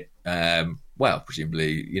doing it.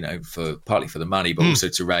 Presumably, partly for the money, but also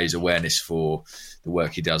to raise awareness for the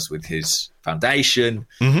work he does with his foundation,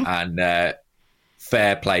 and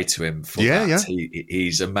fair play to him for that. Yeah.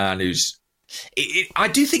 He's a man who's. I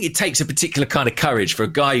do think it takes a particular kind of courage for a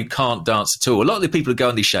guy who can't dance at all. A lot of the people who go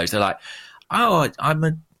on these shows, they're like, "Oh, I'm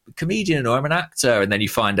a comedian or I'm an actor," and then you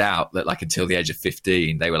find out that, like, until the age of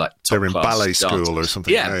 15, they were like they're in ballet dancers. school or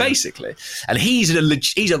something. Yeah, basically. And he's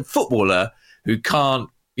a footballer who can't.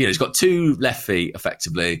 He's got 2 left feet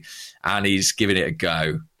effectively, and he's giving it a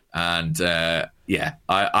go. And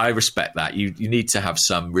I respect that. You need to have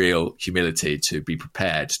some real humility to be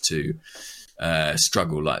prepared to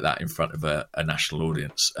struggle like that in front of a national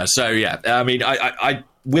audience. I mean, I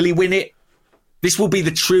will he win it? This will be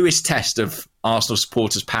the truest test of Arsenal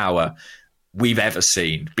supporters' power we've ever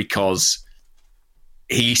seen, because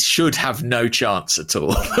he should have no chance at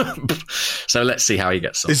all. So let's see how he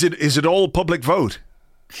gets on. Is it all public vote?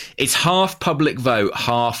 It's half public vote,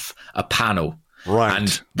 half a panel. Right.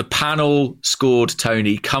 And the panel scored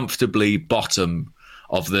Tony comfortably bottom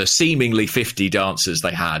of the seemingly 50 dancers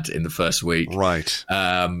they had in the first week. Right.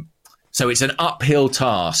 So it's an uphill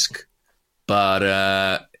task.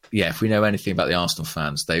 But if we know anything about the Arsenal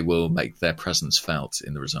fans, they will make their presence felt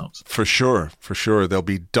in the results. For sure. They'll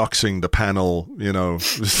be doxing the panel,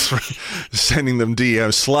 sending them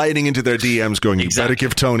DMs, sliding into their DMs going, you better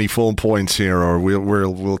give Tony full points here or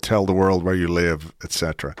we'll tell the world where you live,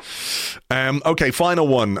 etc. Okay, final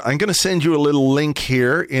one. I'm going to send you a little link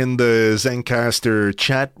here in the Zencastr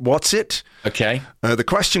chat. What's it? Okay. The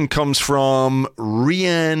question comes from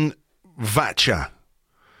Rian Vacha.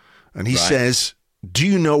 And he says, do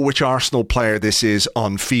you know which Arsenal player this is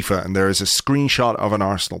on FIFA? And there is a screenshot of an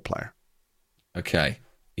Arsenal player. Okay.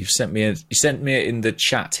 You sent me it in the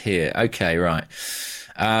chat here. Okay, right.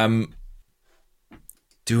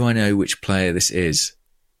 Do I know which player this is?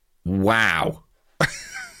 Wow.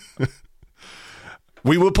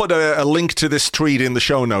 We will put a link to this tweet in the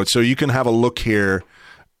show notes so you can have a look here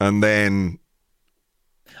and then...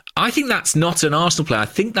 I think that's not an Arsenal player. I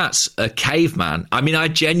think that's a caveman. I mean, I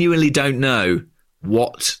genuinely don't know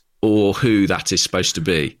what or who that is supposed to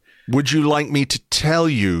be. Would you like me to tell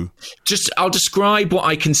you? I'll describe what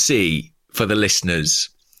I can see for the listeners.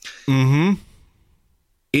 Mm-hmm.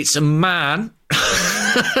 It's a man.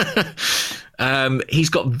 He's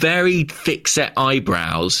got very thick set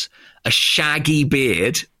eyebrows, a shaggy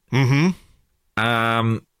beard. Mm-hmm.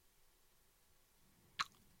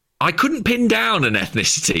 I couldn't pin down an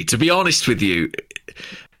ethnicity, to be honest with you.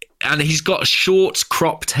 And he's got a short,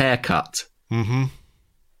 cropped haircut. Mm-hmm.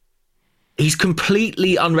 He's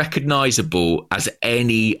completely unrecognisable as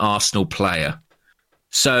any Arsenal player.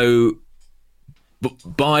 So,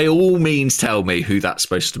 by all means, tell me who that's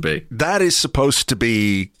supposed to be. That is supposed to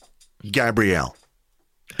be Gabriel.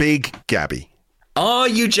 Big Gabby. Are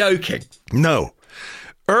you joking? No.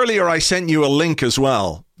 Earlier, I sent you a link as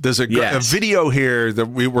well. There's a video here that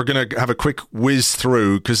we're going to have a quick whiz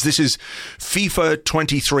through because this is FIFA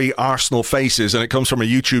 23 Arsenal Faces, and it comes from a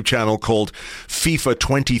YouTube channel called FIFA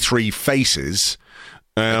 23 Faces.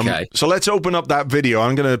 Okay. So let's open up that video.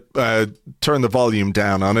 I'm going to turn the volume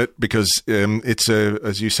down on it because it's,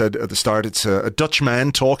 as you said at the start, it's a Dutch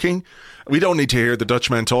man talking. We don't need to hear the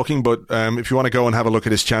Dutch man talking, but if you want to go and have a look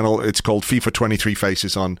at his channel, it's called FIFA 23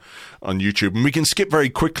 Faces on YouTube. And we can skip very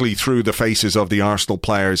quickly through the faces of the Arsenal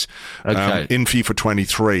players in FIFA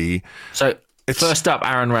 23. So first up,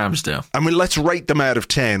 Aaron Ramsdale. I mean, let's rate them out of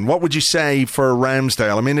 10. What would you say for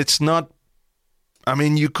Ramsdale? I mean, it's not... I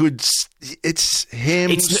mean, you could... It's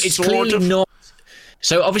him, it's clearly not...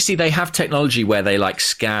 So obviously they have technology where they like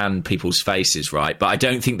scan people's faces, right? But I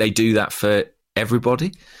don't think they do that for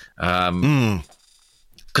everybody. Because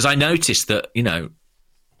I noticed that,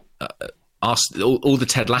 all the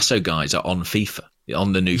Ted Lasso guys are on FIFA,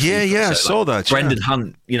 on the new FIFA. Yeah, I saw that. Brendan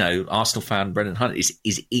Hunt, Arsenal fan Brendan Hunt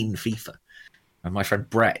is in FIFA. And my friend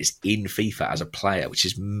Brett is in FIFA as a player, which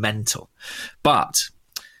is mental. But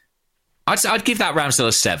I'd give that Ramsdale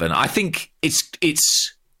a 7. I think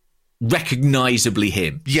it's recognisably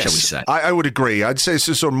him, yes, shall we say. I would agree. I'd say it's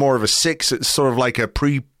sort of more of a 6. It's sort of like a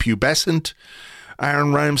prepubescent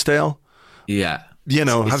Aaron Ramsdale. Yeah.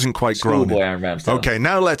 Hasn't quite grown. Schoolboy Aaron Ramsdale. Okay,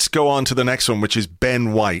 now let's go on to the next one, which is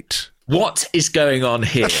Ben White. What is going on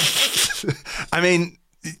here? I mean,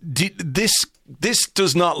 this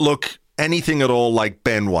does not look anything at all like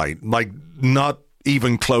Ben White. Like, not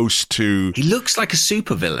even close to... He looks like a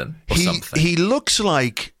supervillain or something. He looks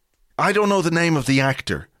like... I don't know the name of the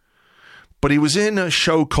actor, but he was in a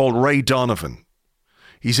show called Ray Donovan.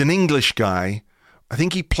 He's an English guy. I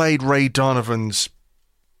think he played Ray Donovan's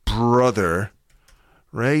brother.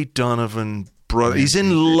 Ray Donovan brother. He's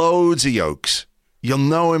in loads of Yokes. You'll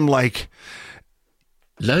know him like...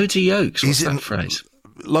 Loads of Yokes? What's that phrase?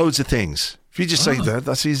 Loads of things. If you just say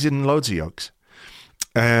that, he's in loads of Yokes.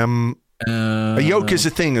 A yoke is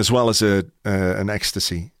a thing as well as an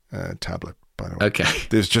ecstasy tablet, by the way. Okay.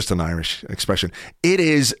 There's just an Irish expression. It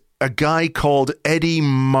is a guy called Eddie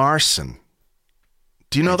Marsan.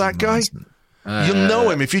 Do you know that guy? You'll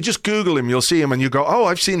know him. If you just Google him, you'll see him and you go, oh,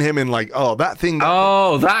 I've seen him in that thing.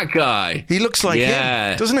 That guy. He looks like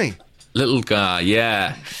him, doesn't he? Little guy,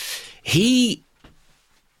 yeah. He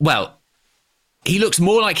looks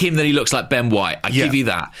more like him than he looks like Ben White. I give you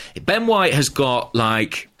that. Ben White has got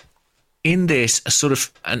in this a sort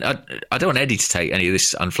of, and I don't want Eddie to take any of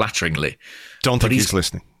this unflatteringly. Don't think he's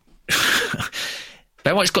listening.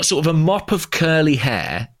 Ben White's got sort of a mop of curly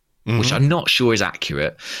hair, which I'm not sure is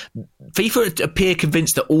accurate. FIFA appear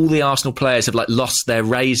convinced that all the Arsenal players have like lost their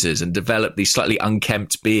razors and developed these slightly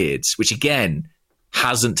unkempt beards, which again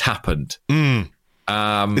hasn't happened.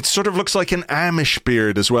 It sort of looks like an Amish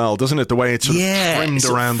beard as well, doesn't it? The way it's sort of trimmed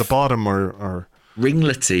around the bottom or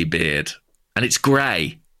ringlety beard, and it's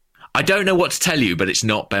grey. I don't know what to tell you, but it's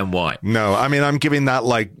not Ben White. No, I mean, I'm giving that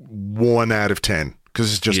like 1 out of 10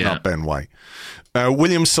 because it's just not Ben White.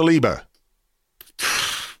 William Saliba.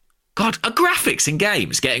 God, are graphics in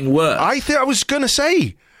games getting worse? I was going to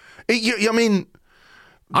say, I mean,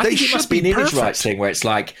 I they think it should must be an image perfect. rights thing where it's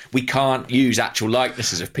like we can't use actual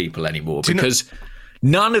likenesses of people anymore because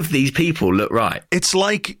none of these people look right. It's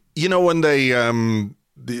like, you know, when they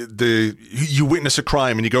you witness a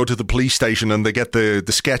crime and you go to the police station and they get the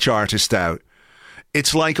sketch artist out.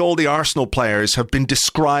 It's like all the Arsenal players have been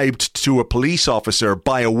described to a police officer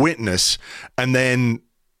by a witness and then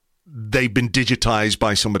they've been digitized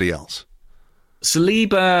by somebody else.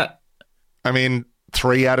 Saliba, I mean,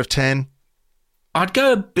 3 out of 10. I'd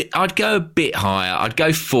go a bit higher. I'd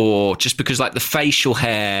go 4 just because like the facial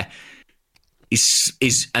hair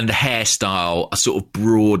is and the hairstyle are sort of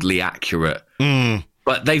broadly accurate.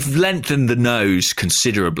 But they've lengthened the nose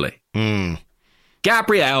considerably.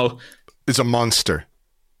 Gabriel Is a monster.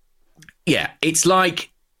 Yeah, it's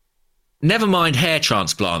like, never mind hair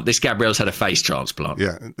transplant. This Gabriel's had a face transplant.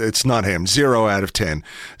 Yeah, it's not him. 0 out of 10.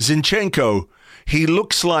 Zinchenko, he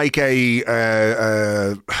looks like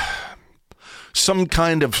some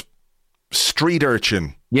kind of street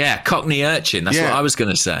urchin. Yeah, Cockney urchin. That's what I was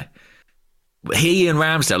going to say. He and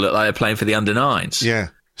Ramsdale look like they're playing for the under-9s. Yeah.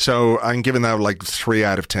 So I'm giving that like 3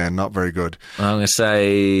 out of 10. Not very good. I'm going to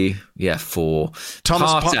say, 4.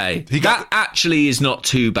 Thomas Partey. He got, that actually is not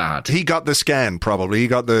too bad. He got the scan, probably. He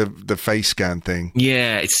got the face scan thing.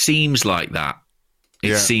 Yeah, it seems like that.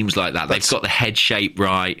 It seems like that. They've got the head shape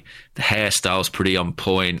right. The hairstyle's pretty on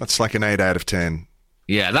point. That's like an 8 out of 10.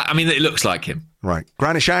 Yeah, it looks like him. Right.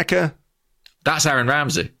 Granit Xhaka. That's Aaron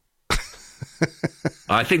Ramsey.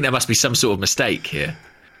 I think there must be some sort of mistake here.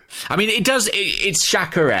 I mean, it's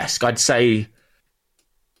Xhaka-esque. I'd say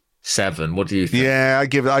 7. What do you think? Yeah, I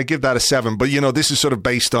give that a 7. But, you know, this is sort of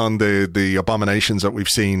based on the abominations that we've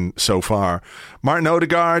seen so far. Martin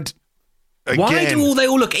Odegaard, again. Why do they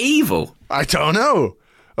all look evil? I don't know.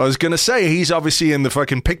 I was going to say, he's obviously in the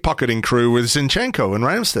fucking pickpocketing crew with Zinchenko and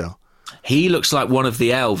Ramsdale. He looks like one of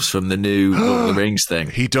the elves from the new Lord of the Rings thing.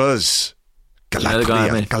 He does.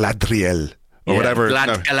 Galadriel. Or whatever.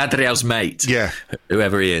 Galadriel's mate. Yeah.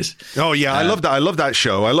 Whoever he is. Oh, yeah. I love that. I love that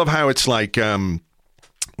show. I love how it's like,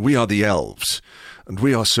 we are the elves, and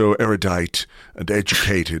we are so erudite and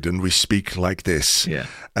educated, and we speak like this. Yeah.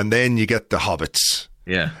 And then you get the hobbits.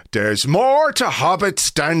 Yeah. There's more to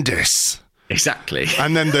hobbits than this. Exactly.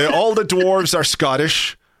 And then all the dwarves are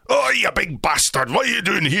Scottish. Oh, you big bastard. What are you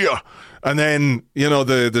doing here? And then, you know,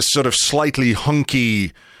 the sort of slightly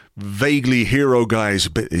hunky, vaguely hero guy he's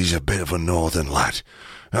a bit of a northern lad.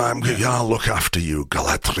 I'll look after you,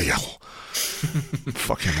 Galadriel.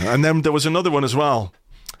 Fucking hell. And then there was another one as well.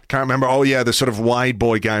 Can't remember. Oh yeah, the sort of wide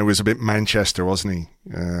boy guy was a bit Manchester, wasn't he?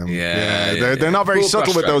 They're not very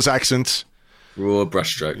subtle with those accents. Raw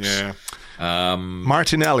brushstrokes. Yeah.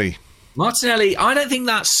 Martinelli, I don't think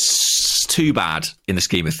that's too bad in the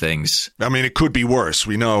scheme of things. I mean, it could be worse.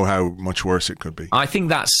 We know how much worse it could be. I think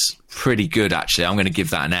that's pretty good, actually. I'm going to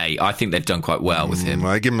give that an 8. I think they've done quite well with him.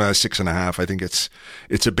 I give him a 6.5. I think it's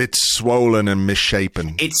a bit swollen and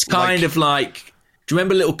misshapen. It's kind of like, do you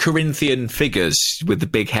remember little Corinthian figures with the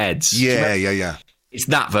big heads? Yeah. It's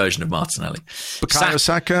that version of Martinelli. Bukayo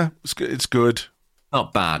Saka, it's good.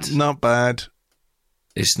 Not bad. Not bad.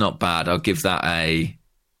 It's not bad. I'll give that a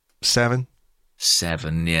 7.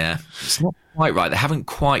 7, yeah. It's not quite right. They haven't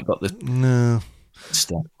quite got the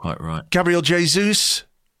stuff quite right. Gabriel Jesus.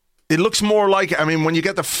 It looks more like, I mean, when you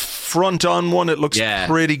get the front on one, it looks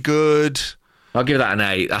pretty good. I'll give that an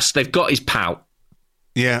 8. They've got his pout.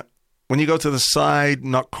 Yeah. When you go to the side,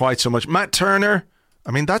 not quite so much. Matt Turner,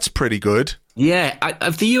 I mean, that's pretty good. Yeah.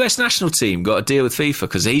 Have the US national team got a deal with FIFA?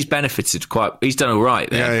 Because he's benefited he's done all right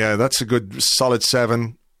there. Yeah. That's a good solid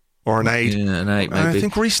 7 or an 8. Yeah, an 8 maybe. I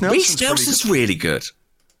think Reece Nelson's really good.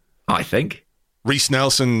 I think. Reece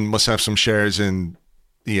Nelson must have some shares in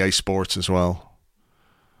EA Sports as well.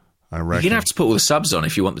 I reckon. You're going to have to put all the subs on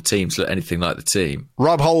if you want the team to look anything like the team.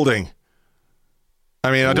 Rob Holding.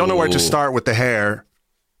 I mean, I don't know where to start with the hair.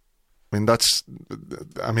 I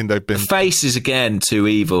mean, they've been... The face is, again, too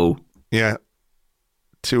evil. Yeah.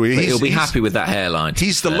 Too evil. He'll be happy with that hairline.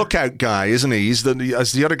 He's the lookout guy, isn't he? As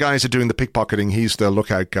the other guys are doing the pickpocketing, he's the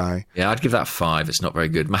lookout guy. Yeah, I'd give that 5. It's not very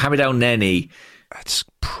good. Mohamed El Neni, That's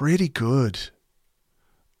pretty good.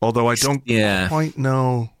 Although I don't Yeah. quite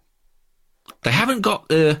know. They haven't got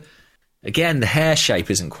the hair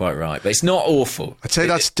shape isn't quite right, but it's not awful. I'd say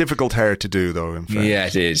that's difficult hair to do, though, in fact. Yeah,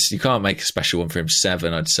 it is. You can't make a special one for him.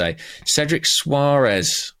 7, I'd say. Cedric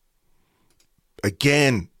Suarez.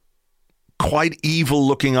 Again, quite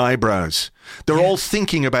evil-looking eyebrows. They're all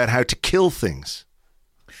thinking about how to kill things.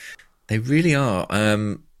 They really are.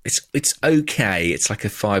 It's okay. It's like a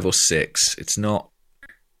 5 or 6. It's not.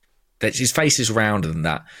 His face is rounder than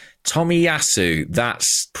that. Tomiyasu,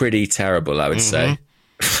 that's pretty terrible, I would say.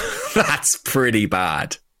 That's pretty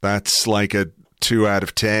bad. That's like a 2 out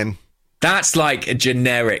of 10. That's like a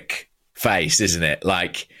generic face, isn't it?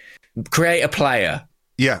 Like, create a player.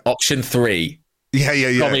 Yeah. Option 3. Yeah.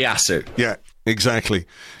 Tomiyasu. Yeah, exactly.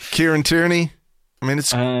 Kieran Tierney, I mean,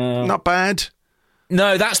 it's not bad.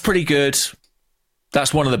 No, that's pretty good.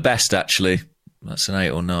 That's one of the best, actually. That's an 8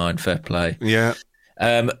 or 9. Fair play. Yeah.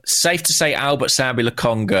 Safe to say Albert Sambi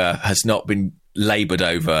Lokonga has not been laboured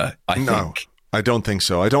over, I think. No, I don't think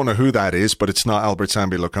so. I don't know who that is, but it's not Albert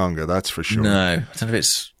Sambi Lokonga, that's for sure. No,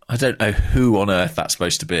 I don't know who on earth that's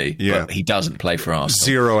supposed to be. Yeah. But he doesn't play for Arsenal.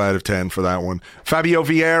 0 out of 10 for that one. Fabio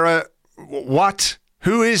Vieira, what?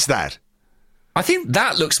 Who is that? I think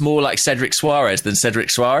that looks more like Cedric Suarez than Cedric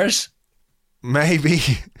Suarez. Maybe.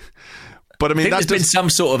 But I mean, there's been some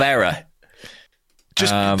sort of error.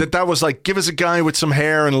 Just that was like, give us a guy with some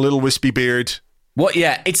hair and a little wispy beard. What?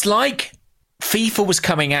 Yeah, it's like FIFA was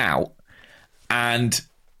coming out and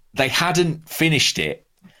they hadn't finished it,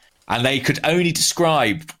 and they could only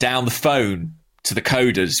describe down the phone to the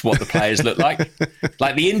coders what the players looked like.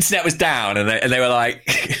 Like the internet was down, and they were like,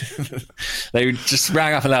 they just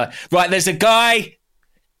rang up and they're like, right, there's a guy,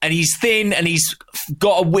 and he's thin and he's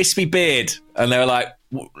got a wispy beard, and they were like,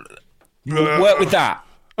 work with that.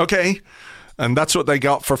 Okay. And that's what they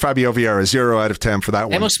got for Fabio Vieira. 0 out of 10 for that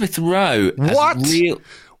one. Emil Smith Rowe. What?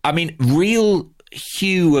 Real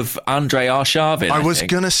hue of Andre Arshavin. I was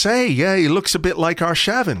going to say, yeah, he looks a bit like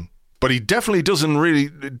Arshavin. But he definitely doesn't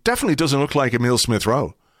look like Emil Smith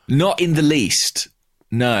Rowe. Not in the least.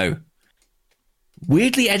 No.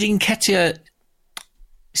 Weirdly, Eddie Nketiah,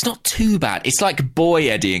 it's not too bad. It's like boy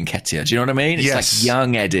Eddie Nketiah. Do you know what I mean? It's yes. Like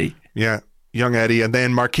young Eddie. Yeah, young Eddie. And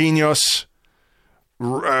then Marquinhos,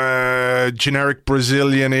 generic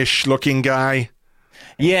Brazilian-ish looking guy.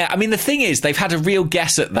 Yeah, I mean, the thing is, they've had a real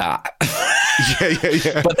guess at that.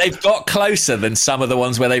 Yeah. But they've got closer than some of the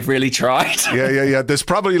ones where they've really tried. Yeah. There's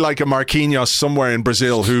probably like a Marquinhos somewhere in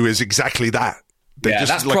Brazil who is exactly that.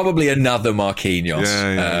 That's probably another Marquinhos.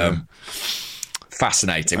 Yeah.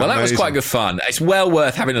 Fascinating. Well, that was quite good fun. It's well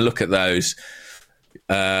worth having a look at those.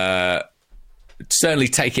 Certainly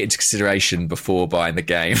take it into consideration before buying the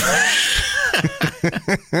game.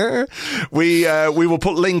 We will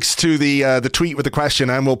put links to the tweet with the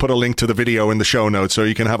question, and we'll put a link to the video in the show notes so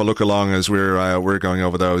you can have a look along as we're going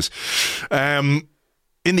over those. In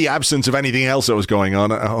the absence of anything else that was going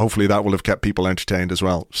on, hopefully that will have kept people entertained as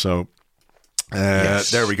well. So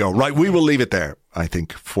yes. There we go. Right, we will leave it there, I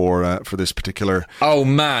think, for this particular. Oh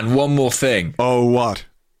man, one more thing. Oh, what?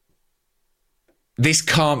 This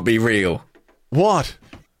can't be real. What?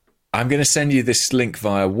 I'm going to send you this link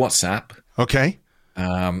via WhatsApp. Okay.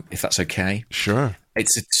 If that's okay. Sure.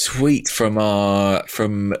 It's a tweet from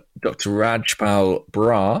Dr. Rajpal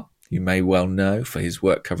Brar, you may well know for his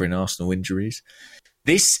work covering Arsenal injuries.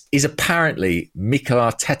 This is apparently Mikel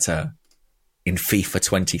Arteta in FIFA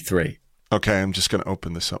 23. Okay, I'm just going to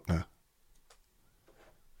open this up now.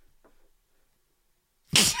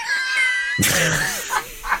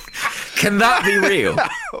 Can that be real?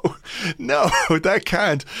 No, that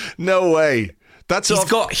can't. No way. He's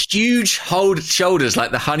got huge shoulders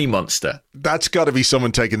like the Honey Monster. That's got to be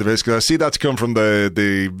someone taking the piss, because I see that's come from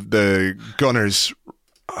the Gunners.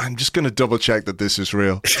 I'm just going to double check that this is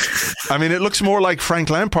real. I mean, it looks more like Frank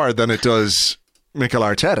Lampard than it does Mikel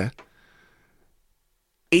Arteta.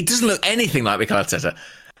 It doesn't look anything like Mikel Arteta.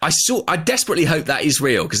 I desperately hope that is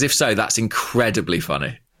real, because if so, that's incredibly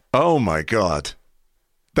funny. Oh my God.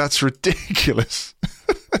 That's ridiculous.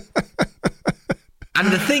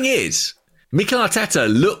 And the thing is, Mikel Arteta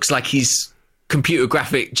looks like he's computer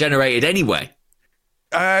graphic generated anyway.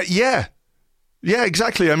 Yeah,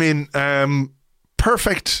 exactly. I mean,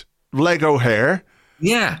 perfect Lego hair.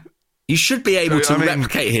 Yeah. You should be able to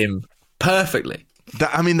replicate him perfectly.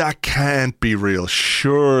 That can't be real.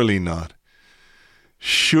 Surely not.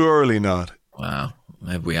 Wow.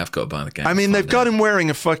 Maybe we have got to buy the game. I mean, they've got him wearing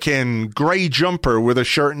a fucking grey jumper with a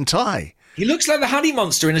shirt and tie. He looks like the Honey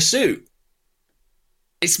Monster in a suit.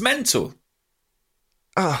 It's mental.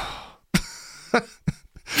 Oh.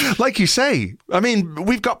 Like you say, I mean,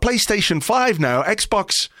 we've got PlayStation 5 now,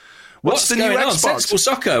 Xbox. What's the going new on? Xbox? Sensible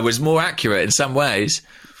Soccer was more accurate in some ways.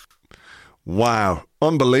 Wow.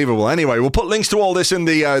 Unbelievable. Anyway, we'll put links to all this in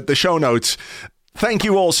the show notes. Thank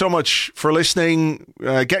you all so much for listening.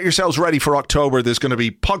 Get yourselves ready for October. There's going to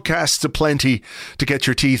be podcasts aplenty to get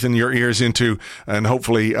your teeth and your ears into, and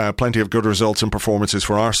hopefully plenty of good results and performances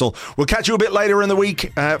for Arsenal. We'll catch you a bit later in the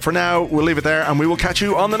week. For now, we'll leave it there, and we will catch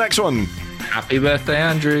you on the next one. Happy birthday,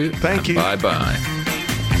 Andrew. Thank you. Bye-bye.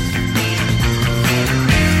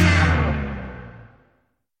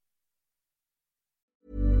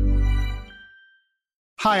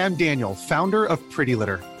 Hi, I'm Daniel, founder of Pretty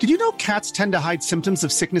Litter. Did you know cats tend to hide symptoms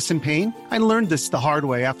of sickness and pain? I learned this the hard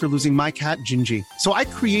way after losing my cat, Gingy. So I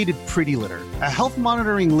created Pretty Litter, a health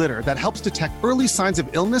monitoring litter that helps detect early signs of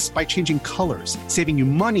illness by changing colors, saving you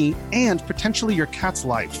money and potentially your cat's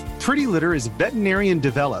life. Pretty Litter is veterinarian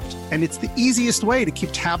developed, and it's the easiest way to keep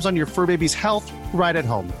tabs on your fur baby's health right at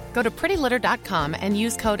home. Go to prettylitter.com and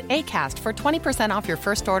use code ACAST for 20% off your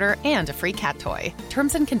first order and a free cat toy.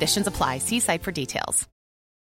 Terms and conditions apply. See site for details.